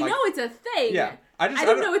Chekhov's gun. I like, know it's a thing. Yeah. I I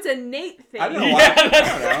didn't know it's a Nate thing. I don't know Yeah, why. I don't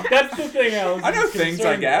that's, know. that's the thing. I know things,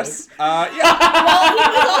 I guess. Yeah. Well, he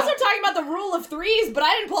was also talking about the rule of threes, but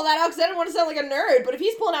I didn't pull that out because I didn't want to sound like a nerd. But if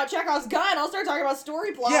he's pulling out Chekhov's gun, I'll start talking about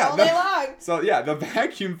story plot all day long. So yeah, the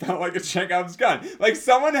vacuum felt like a Chekhov's gun. Like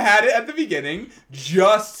someone had it at the beginning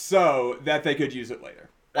just so that they could use it later.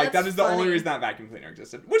 Like That's that is the only funny. reason that vacuum cleaner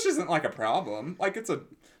existed, which isn't like a problem. Like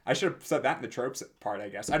I should have said that in the tropes part, I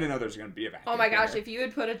guess. I didn't know there was going to be a vacuum Oh my gosh, cleaner. if you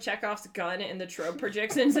had put a Chekhov's gun in the trope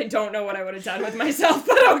projections, I don't know what I would have done with myself,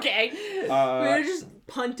 but okay. We would have just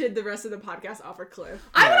punted the rest of the podcast off a cliff.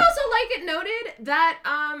 I would Yeah. also like it noted that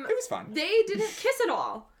It was fun. they didn't kiss at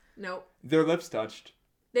all. Nope. Their lips touched.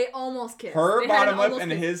 They almost kissed. Her They had bottom an lip almost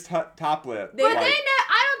and kiss. his top lip. They- But like,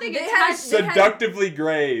 I don't think They it had- touched. they had- seductively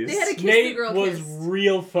grazed. They had a kiss the Nate girl was kiss.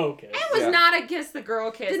 real focused. It was Yeah. not a kiss the girl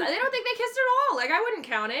kiss. Didn't- I don't think they kissed at all. Like I wouldn't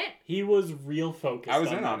count it. He was real focused. I was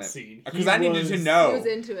on in that on it scene. because He I needed to was- know. He was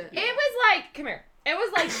into it. It was like, come here. It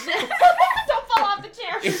was like this. Don't fall off the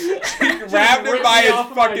chair. She Just grabbed him ripped by me his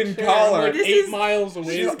off of my fucking chair, collar. like This 8 is- miles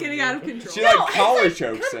away. She's from getting me. out of control. She like No, it's collar like,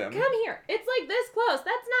 chokes him. Come here. It's like this close. That's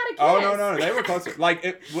not a kiss. Oh no, they were closer. Like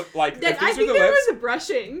it, like Like, if I these were think the there lips, was a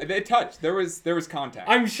brushing. they touched. There was contact.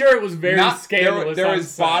 I'm sure it was very Not scandalous. there on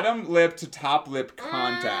was set. bottom lip to top lip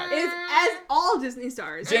contact. It's as all Disney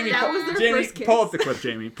stars. Jamie, that was their Jamie, first kiss. pull up the clip.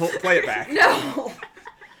 Jamie, play it back. No.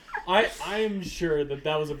 I'm sure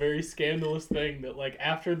that was a very scandalous thing. That like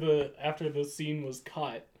after the scene was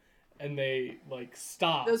cut, and they like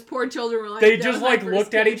stopped. Those poor children were like. They "That just was my like first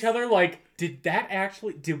looked at kiss." each other like,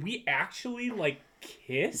 did we actually like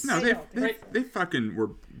kiss. No, Right. they fucking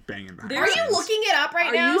were banging behind. Are the you scenes. looking it up right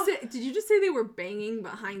Are now? did you just say they were banging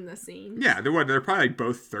behind the scenes? Yeah, they're probably like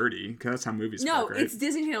both 30 because that's how movies No, work, right? it's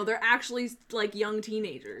Disney Channel. They're actually like young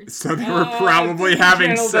teenagers. So they were probably Disney having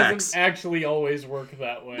Channel sex. doesn't actually always work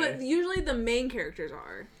that way. But usually the main characters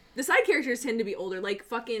are. The side characters tend to be older. Like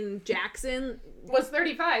fucking Jackson, Was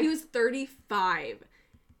 35. he was 35.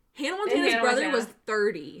 Hannah And Montana's Hannah brother Montana. was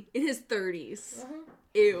 30. In his 30s.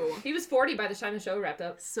 Ew. He was 40 by the time the show wrapped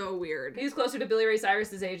up. So weird. He was closer to Billy Ray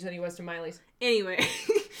Cyrus's age than he was to Miley's. Anyway,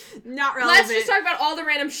 not relevant. Let's just talk about all the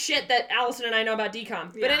random shit that Allison and I know about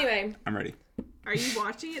decom. But Yeah. anyway, I'm ready. Are you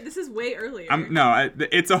watching it? This is way earlier.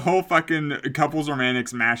 It's a whole fucking couples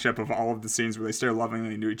romantics mashup of all of the scenes where they stare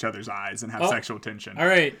lovingly into each other's eyes and have sexual tension. All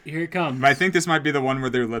right, here it comes. But I think this might be the one where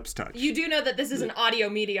their lips touch. you do know that this is an audio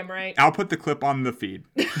medium, right? I'll put the clip on the feed.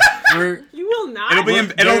 We're- You will not. It'll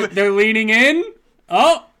be they're leaning in.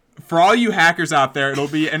 Oh, for all you hackers out there. It'll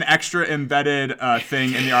be an extra embedded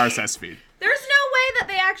thing in the RSS feed. There's no way that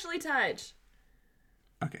they actually touch.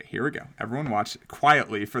 Okay, here we go. Everyone watch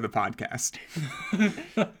quietly for the podcast.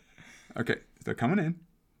 Okay, they're coming in.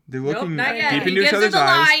 They're Nope, looking not yet. deep He into each gives them other's the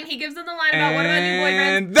eyes. line. He gives them the line about what about new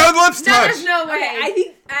boyfriends. And those lips No, touch. there's no way. Okay, I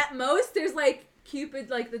think at most there's like Cupid,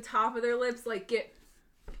 like the top of their lips, like get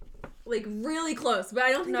like really close, but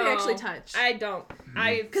I don't think they actually touch. I don't.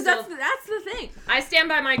 Because that's the thing. I stand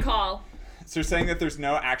by my call. So you're saying that there's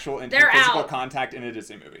no actual They're physical out. contact in a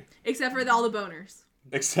Disney movie, Except for all the boners.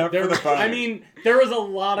 except for the phone. I mean, there was a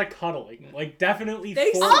lot of cuddling. Like, definitely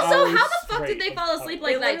They 4 Also, hours how the fuck did straight they of fall asleep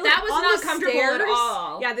cuddling. like that? That was On not the comfortable at stairs?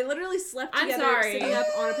 all. Yeah, they literally slept I'm together, sorry. sitting up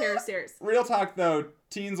on a pair of stairs real talk though,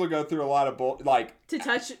 teens will go through a lot of to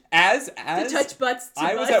touch to as touch butts. To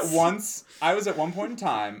I was butts. at one point in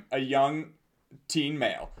time a young teen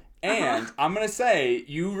male, and I'm gonna say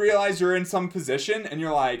you realize you're in some position and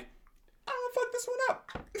you're like, I'm gonna fuck this one up.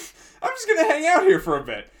 I'm just gonna hang out here for a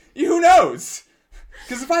bit. Who knows?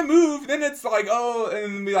 Because if I move, then it's like, oh,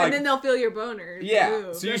 and then be like, And then they'll feel your boner. yeah.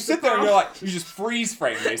 Move. So you That's sit the there and you're problem. like, you just freeze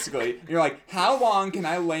frame basically. You're like, how long can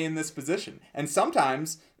I lay in this position? And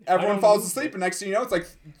sometimes everyone don't falls move asleep, it. and next thing you know, it's like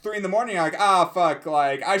 3 a.m. You're like, ah, fuck,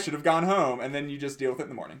 like I should have gone home, and then you just deal with it in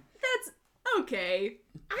the morning. That's okay.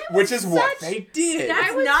 Which is what they did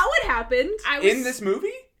That's not what happened. in this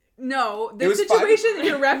movie, No, the was situation that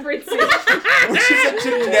you're referencing. which is a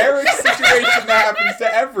generic situation that happens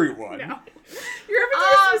to everyone. You're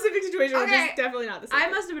referencing a specific situation, which okay. is definitely not the same. I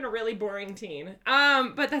must have been a really boring teen.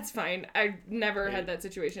 But that's fine. I never had that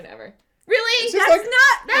situation ever. Really? It's just like-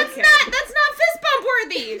 That's okay. not fist bump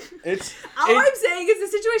worthy. It's All it- I'm saying is the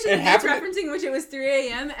situation it that he's happened- referencing, which it was 3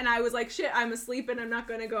 a.m. and I was like, shit, I'm asleep and I'm not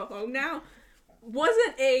gonna go home now,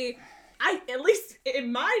 wasn't at least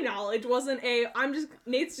in my knowledge, wasn't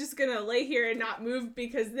Nate's just gonna lay here and not move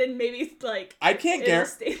because then maybe like I can't it'll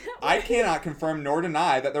guarantee. stay that way. I cannot confirm nor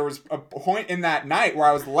deny that there was a point in that night where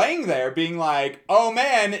I was laying there being like, oh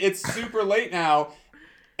man, it's super late now,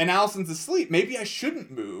 and Allison's asleep. Maybe I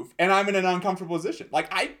shouldn't move, and I'm in an uncomfortable position.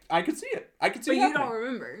 Like, I could see it. I could see But it you happening. don't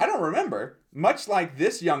remember. I don't remember. Much like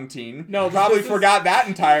this young teen, No, probably this is- forgot that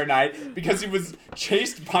entire night because he was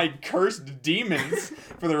chased by cursed demons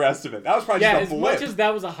for the rest of it. That was probably Yeah, just as a blip. much as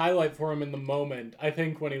that was a highlight for him in the moment, I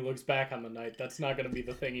think when he looks back on the night, that's not going to be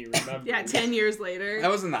the thing he remembers. Yeah, 10 years later. That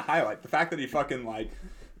wasn't the highlight. The fact that he fucking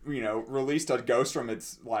released a ghost from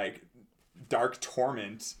its dark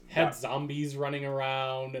torment. Had zombies running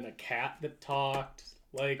around and a cat that talked.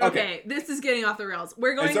 Like, Okay, this is getting off the rails.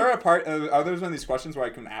 We're going. Is there a part? Are there one of these questions where I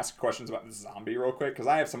can ask questions about the zombie real quick? Because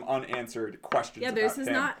I have some unanswered questions. Yeah, about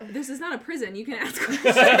this is not a prison. You can ask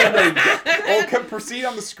questions. Well, proceed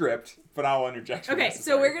on the script, but I'll interject. when Okay,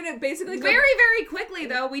 so necessary. we're gonna basically go. Very, very quickly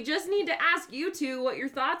though, we just need to ask you two what your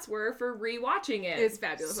thoughts were for rewatching it. It's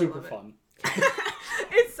fabulous. super I love fun. It.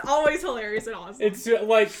 It's always hilarious and awesome. It's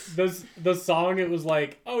like the song. It was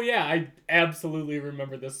like, oh yeah, I absolutely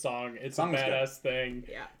remember this song. It's Song a was good. badass thing.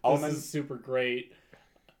 Yeah. This is super great.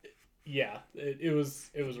 Yeah, it was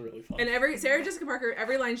really fun. And Sarah Jessica Parker,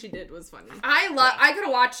 every line she did was funny. I could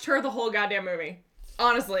have watched her the whole goddamn movie.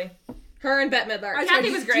 Honestly. Her and Bette Midler. Kathy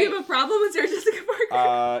was Do great. you have a problem with Sarah Jessica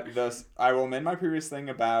Parker? I will amend my previous thing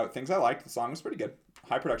about things I liked. The song was pretty good,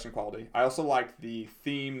 high production quality. I also liked the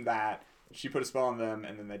theme that she put a spell on them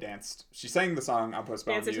and then they danced. She sang the song "I'll Put a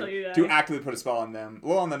Spell Dance on You" Until You Die. to actively put a spell on them. A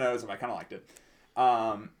little on the nose, but I kind of liked it.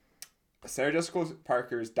 Sarah Jessica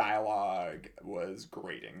Parker's dialogue was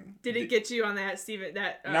grating. Did it get you on that, Steven?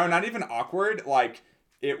 No, not even awkward. Like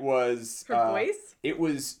it was. Her voice? It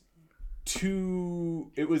was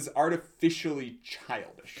artificially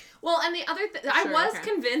childish. Well, and the other I Sure, was okay.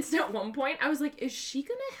 convinced at one point, I was like, is she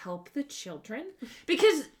gonna help the children?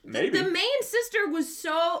 Because Maybe. the main sister was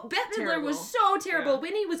so, Bette Midler Terrible. was so terrible. Yeah.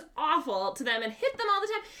 Winnie was awful to them and hit them all the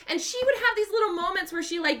time. And she would have these little moments where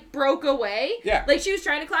she like broke away. Yeah. Like she was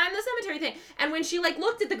trying to climb the cemetery thing. And when she like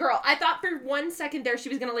looked at the girl, I thought for 1 second there she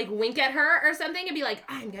was gonna like wink at her or something and be like,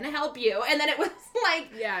 I'm gonna help you. And then it was like,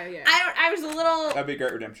 Yeah. I was a little, That'd be a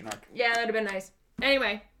great redemption arc. yeah, that'd have been nice.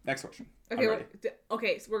 Anyway. Next question. Okay. I'm ready.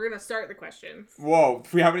 Okay. So we're gonna start the questions. Whoa,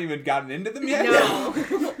 we haven't even gotten into them yet? No.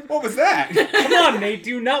 What was that? Come on, Nate.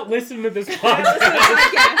 Do not listen to this podcast.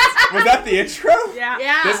 Podcast. Was that the intro? Yeah.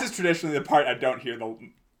 Yeah. This is traditionally the part I don't hear the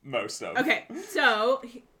most of. Okay. So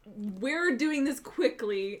we're doing this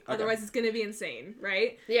quickly, otherwise it's gonna be insane,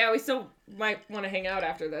 right? Yeah, we still might want to hang out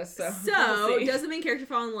after this. So, So we'll see. does the main character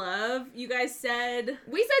fall in love? You guys said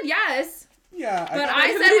We said yes, Yeah. but who I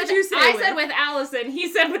did said you with say I with? said with Allison.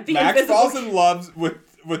 He said with the Max invisible. falls in love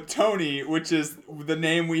with Tony, which is the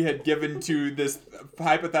name we had given to this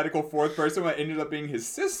hypothetical fourth person that ended up being his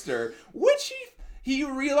sister, which he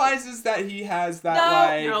realizes that he has that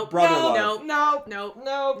brother love. nope,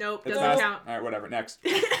 It's doesn't not- count. All right, whatever. Next.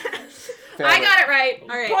 I got it right. All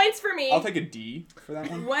right. Points for me. I'll take a D for that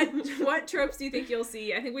one. What tropes do you think you'll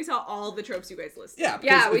see? I think we saw all the tropes you guys listed. Yeah,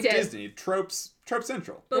 because Yeah, we it's did. Disney. Trope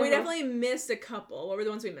Central. But we Mhm. definitely missed a couple. What were the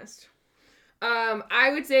ones we missed?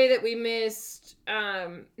 I would say that we missed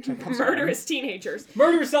murderous teenagers.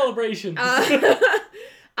 Murder celebrations.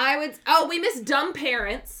 We missed dumb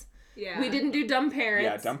parents. Yeah. We didn't do dumb parents.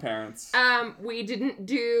 Yeah, dumb parents. We didn't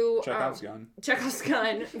do Chekhov's gun. Chekhov's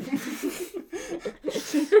gun.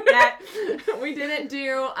 That- We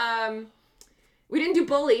didn't do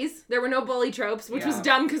bullies. There were no bully tropes, which was Yeah.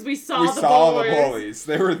 dumb because we saw We the saw bullies. the bullies.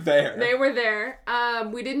 They were there. They were there.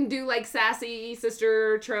 We didn't do like sassy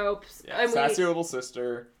sister tropes. Yeah, And sassy little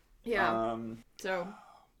sister. yeah. So,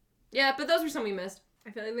 yeah, but those were some we missed. I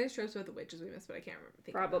feel like there's tropes about the witches we missed, but I can't remember.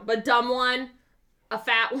 Think of Probably, them. but dumb one, a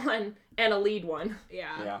fat one, and a lead one.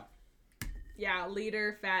 Yeah. Yeah.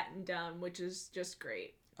 Leader, fat, and dumb, which is just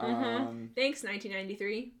great. Um, Thanks,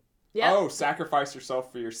 1993. Yeah. Oh, sacrifice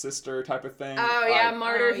yourself for your sister type of thing. Oh yeah, Like,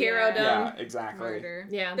 martyr, Oh, hero, yeah. dumb. yeah, exactly. Murder.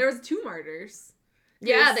 Yeah. There was 2 martyrs.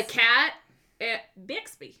 Yeah, There's- the cat.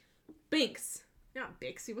 Bixby. Binks. Not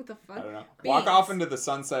Bixby, what the fuck? I don't know. Binks. Walk off into the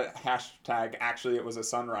sunset. Hashtag. Actually, it was a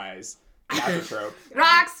sunrise. That's a trope.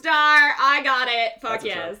 Rockstar. I got it. Fuck That's a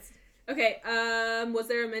trope. yes. Okay, was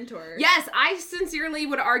there a mentor? Yes, I sincerely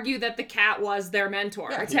would argue that the cat was their mentor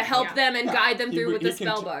Yeah, to help yeah. them and Yeah. guide them He through would- with the he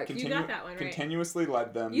spell conti- book. You got that one right. Continuously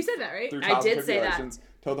led them. You said that, right? Through I trials and did say that. tribulations,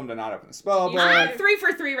 told them to not open the spell book. I'm 3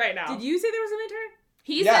 for 3 right now. Did you say there was a mentor?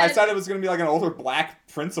 He Yeah, I said, said it was going to be like an older black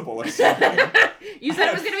principal or something. you said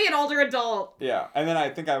it was going to be an older adult. Yeah, and then I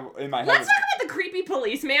think in my head. Let's talk about the creepy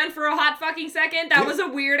policeman for a hot fucking second. That was a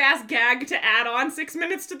weird ass gag to add on 6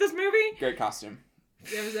 minutes to this movie. Great costume.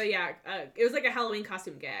 It was it was like a Halloween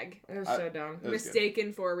costume gag. It was I- so dumb. It was good.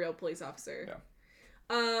 Mistaken for a real police officer.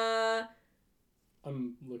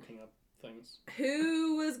 I'm looking up things.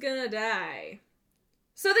 Who was gonna die?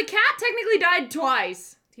 So the cat technically died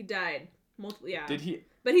twice. He died. Multiple, yeah. Did he?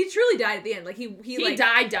 But he truly died at the end. Like he He like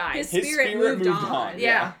died. his His spirit, moved on.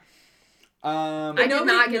 Yeah. Um, I But did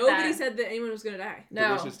not get nobody that. said that anyone was gonna die. the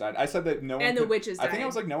No. witches died. I said that no one. And the could- witches I think I died.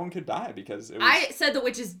 was like no one could die because it was. I said the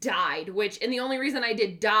witches died, and the only reason I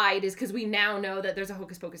did died is because we now know that there's a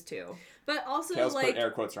Hocus Pocus 2. But also Kale's like put air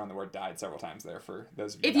quotes around the word "died" several times there for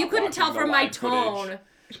those of you. If you not couldn't watching tell the from my live footage.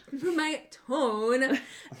 tone, from my tone.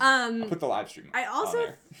 I'll put the live stream. I also- on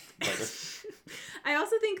there later. I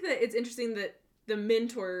also think that it's interesting that the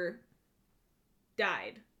mentor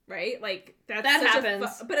died, right? Like that's That such a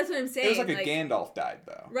happens. but that's what I'm saying. It was like a Gandalf died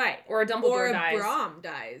though. Right. or a Dumbledore Or a dies. Braum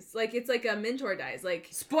dies. Like it's like a mentor dies. Like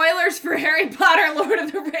Spoilers for Harry Potter, Lord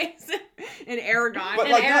of the Rings, and Aragon. But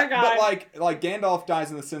and like, Aragon. like Gandalf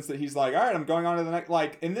dies in the sense that he's like, all right, I'm going on to the next.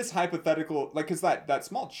 Like in this hypothetical, like, because that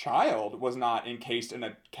small child was not encased in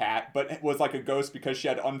a cat, but it was like a ghost because she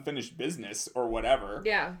had unfinished business or whatever.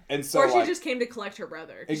 yeah. And so or she like, just came to collect her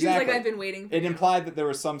brother. She was Exactly. like, I've been waiting for it you. implied that there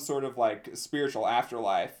was some sort of like spiritual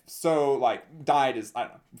afterlife. So like died is, I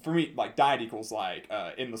don't know, for me, like died equals like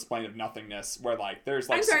endless plane of nothingness where like there's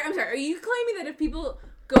like I'm sorry. Are you claiming that if people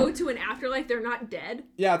go to an afterlife, they're not dead?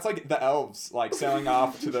 Yeah, it's like the elves like sailing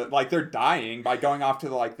off to the, like they're dying by going off to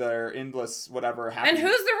the, like their endless whatever And happens. who's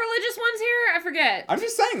the religious ones here? I forget. I'm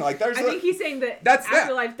just saying, like there's I think he's saying that That's- yeah.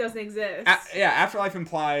 afterlife doesn't exist. yeah, afterlife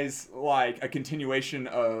implies like a continuation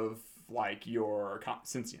of like your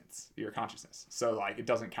sentience, your consciousness. So like it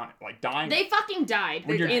doesn't count. Like dying. They fucking died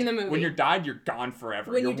when you're, in the movie. When you're died, you're gone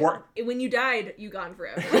forever. When You're when you died, you gone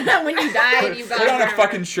forever. when you died, you got put on a forever.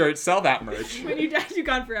 fucking shirt. Sell that merch. When you died, you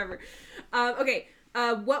gone forever. Okay.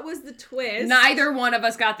 What was the twist? Neither one of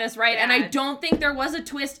us got this right, and I Bad. don't think there was a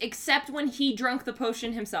twist except when he drunk the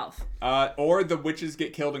potion himself. Or the witches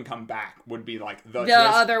get killed and come back would be like the twist.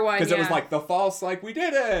 other one, because it was yeah. like the false, like we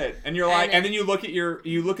did it, and you're like, and then you look at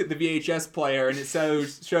the VHS player and it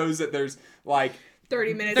shows that there's like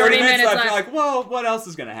 30 minutes. 30 minutes minutes left. left. You're like, well, what else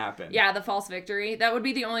is gonna happen? Yeah, the false victory. That would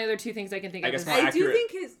be the only other two things I can think I of. guess as- more I do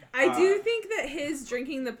accurate. think that his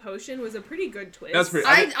drinking the potion was a pretty good twist. That's pretty.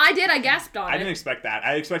 I gasped on I it. didn't expect that.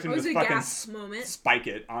 I expected It him was to a fucking gasp moment. spike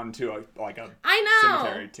it onto a I know.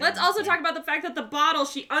 cemetery tomb Let's also thing. talk about the fact that the bottle,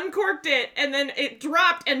 she uncorked it and then it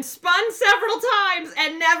dropped and spun several times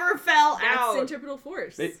and never fell That's out. centripetal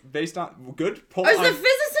force. based on good pull Is on the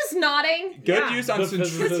physicist nodding? good Yeah. use on The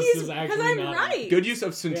centrifugal. physicist is Because actually I'm not. right. Good use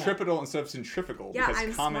of centripetal instead of centrifugal. Yeah, because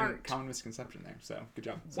I'm common smart. misconception there. So good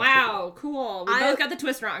job. Wow, cool. We I- both got the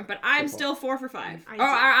twist wrong, but I'm Good still 4 for 5. I Oh, did.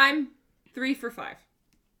 I'm 3 for 5.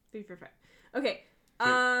 3 for 5. Okay. Do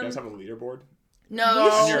you guys have a leaderboard No.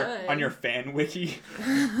 on should. your fan wiki?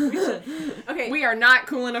 Okay. We are not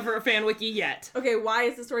cool enough for a fan wiki yet. Okay, why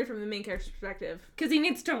is the story from the main character's perspective? Because he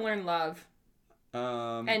needs to learn love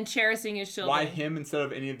And and cherishing his children. why him instead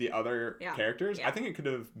of any of the other Yeah. characters? Yeah. I think it could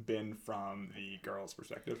have been from the girl's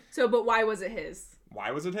perspective. So, but why was it his?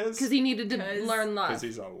 Why was it his? Because he needed to 'Cause- learn love. Because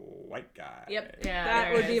he's a white guy. Yep. Yeah, That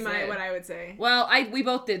there would it be is. what I would say. Well, we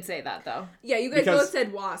both did say that though. Yeah, you guys Because- both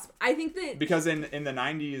said wasp. I think that Because in the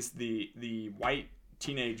 90s, the white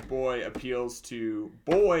teenage boy appeals to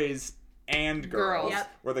boys and girls, Girls. Yep.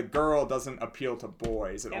 where the girl doesn't appeal to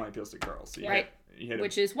boys; it Yep. only appeals to girls. So you Right. hit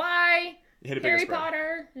Which is why you hit a bigger Harry spread.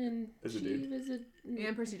 Potter and Is a she dude. was a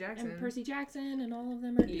and Percy Jackson. and Percy Jackson and all of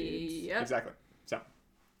them are dudes. Yep. Exactly. So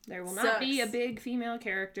There will not be a Sucks. big female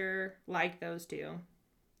character like those two.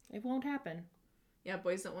 It won't happen. Yeah,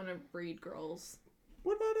 boys don't want to breed girls.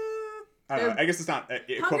 what about I don't know. I guess it's not Hunger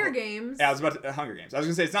equivalent. Games. Yeah, I was about to, Hunger Games. I was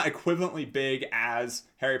gonna say it's not equivalently big as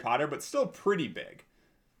Harry Potter, but still pretty big.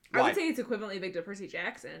 I would Like, say it's equivalently big to Percy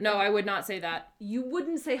Jackson. No, I would not say that. You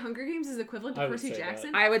wouldn't say Hunger Games is equivalent to I would Percy say that.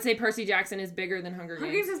 Jackson? I would say Percy Jackson is bigger than Hunger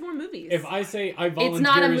Hunger Games. Games has more movies. If I say I volunteer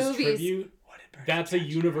not a as movies. tribute, what did Percy that's a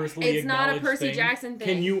Jackson universally It's not a acknowledged Percy thing. Jackson thing.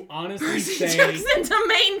 Can you honestly Percy say Jackson's a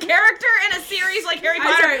main character in a series like Harry I'm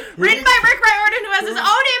Potter, sorry. written by Rick Riordan, who has his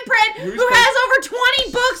own imprint, who's who Percy- has over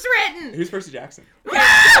 20 books written. Who's Percy Jackson?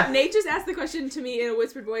 Nate just asked the question to me in a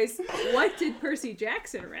whispered voice, what did Percy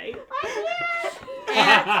Jackson write?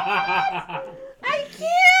 I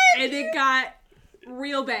can't. And it got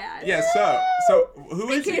real bad. Yeah. So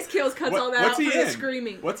who In is he? case Kills cuts What- all that what's out he for the in?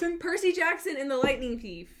 screaming. What's in? Percy Jackson in The Lightning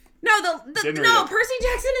Thief. No, Didn't read no, it. Percy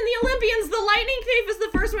Jackson and the Olympians. The Lightning Thief is the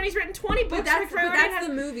first one. He's written 20 books. But that's, Rick Riordan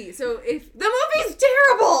the movie. So if The movie's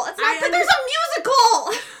terrible. It's I not. But there's a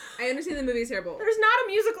musical. I understand the movie's terrible. There's not a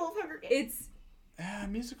musical of Hunger Games. It's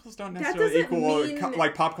Musicals don't That necessarily doesn't equal mean-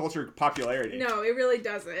 like pop culture popularity. no, it really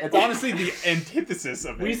doesn't. It's honestly the antithesis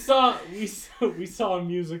of it. we saw a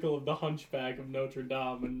musical of The Hunchback of Notre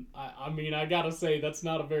Dame, and I mean I gotta say that's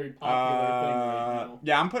not a very popular thing right now.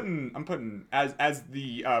 Yeah, I'm putting as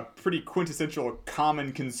the pretty quintessential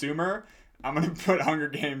common consumer. I'm gonna put Hunger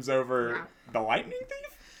Games over The Lightning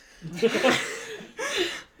Thief,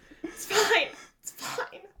 It's fine. It's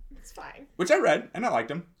fine. It's fine. which I read and I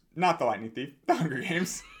liked him. Not The Lightning Thief, The Hunger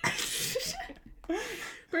Games.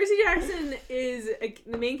 Percy Jackson is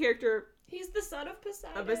the main character He's the son of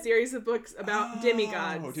Poseidon. of a series of books about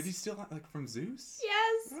demigods. Oh, did he steal that like from Zeus?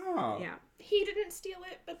 Yes. Oh. Yeah. He didn't steal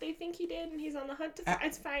it, but they think he did, and he's on the hunt to.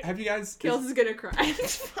 It's fine. Have you guys? Kills is gonna cry.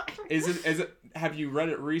 It's fine. Is it? Have you read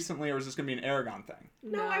it recently, or is this gonna be an Aragon thing?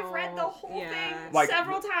 No, I've read the whole yeah. thing Like-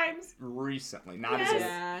 several times. Recently, not Yes. as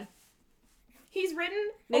Yeah. He's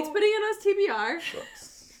written. Nate's putting in us TBR. a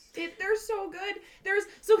books. They're so good.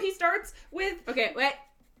 So he starts with. Okay, wait.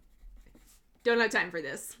 Don't have time for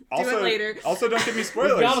this. Do Also, it later. Also, don't give me We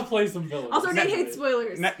spoilers. gotta play some villains. Also, Nate Ne- hates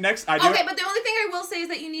spoilers. Next, I do. Okay, but the only thing I will say is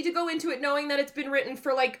that you need to go into it knowing that it's been written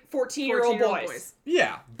for like 14-year-old 14-year-old boys.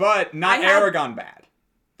 Yeah, but not I have- Aragon bad.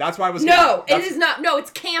 That's why I was. No, it that's- is not. No,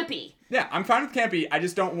 it's campy. Yeah, I'm fine with campy. I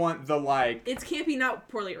just don't want the like It's campy, not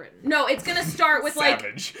poorly written. No, it's gonna start with like.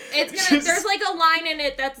 savage. It's gonna. Just- There's like a line in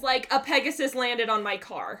it that's like a Pegasus landed on my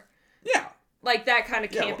car. yeah. Like that kind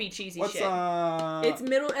of Yeah, campy, cheesy What's shit. It's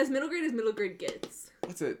middle grade as middle grade gets.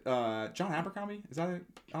 what's it? John Abercrombie, is that an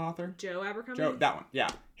author? Joe Abercrombie. Joe, that one. Yeah,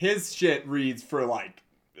 his shit reads for like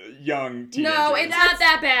young teenagers. No, it's not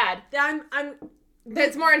that bad. I'm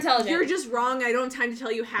That's more intelligent. You're just wrong. I don't have time to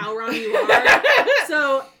tell you how wrong you are.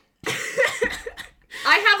 So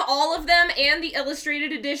I have all of them and the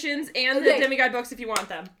illustrated editions and the Demiguide books if you want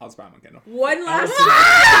them. I'll just buy them on Kindle. one last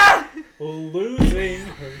Losing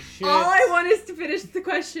her shit. All I want is to finish the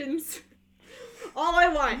questions. All I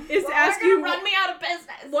want is to ask you run me out of business.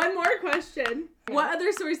 one more question. What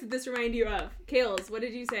other stories did this remind you of? Kales, what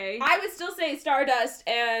did you say? I would still say Stardust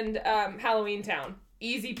and Halloween Town.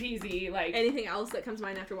 Easy peasy, like. Anything else that comes to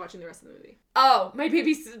mind after watching the rest of the movie? Oh, my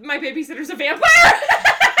babysitter's a vampire.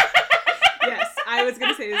 Yes, I was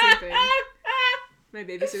gonna say the same thing. My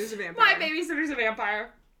babysitter's a vampire. My babysitter's a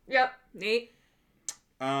vampire. Yep. Nate?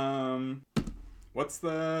 What's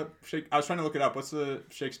the I was trying to look it up. What's the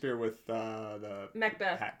Shakespeare with the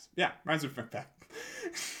Macbeth. hats? Yeah, reminds me of Macbeth.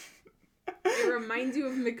 It reminds you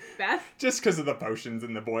of Macbeth? Just because of the potions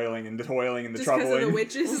and the boiling and the toiling and the Just 'cause of troubling. the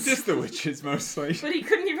witches? Just the witches mostly. But he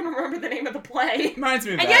couldn't even remember the name of the play. Reminds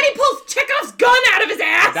me of And that. yet he pulls Chekhov's gun out of his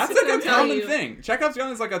ass! That's a what I'm good telling common you. thing. Chekhov's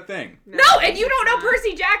gun is like a thing. No, and you don't know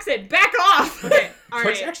Percy Jackson. Back off! Okay, alright.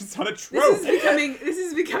 Percy Jackson's not a trope. This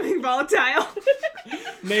is becoming volatile.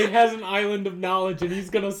 Nate has an island of knowledge and he's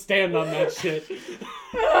gonna stand on that shit.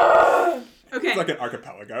 Okay. It's like an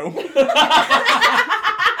archipelago.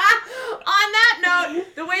 On that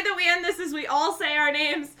note, the way that we end this is we all say our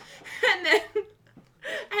names, and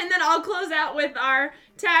then I'll close out with our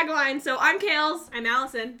tagline. So I'm Kales. I'm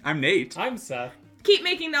Allison. I'm Nate. I'm Seth. Keep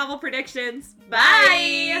making novel predictions.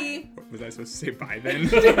 Bye. Was I supposed to say bye then?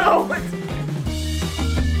 No.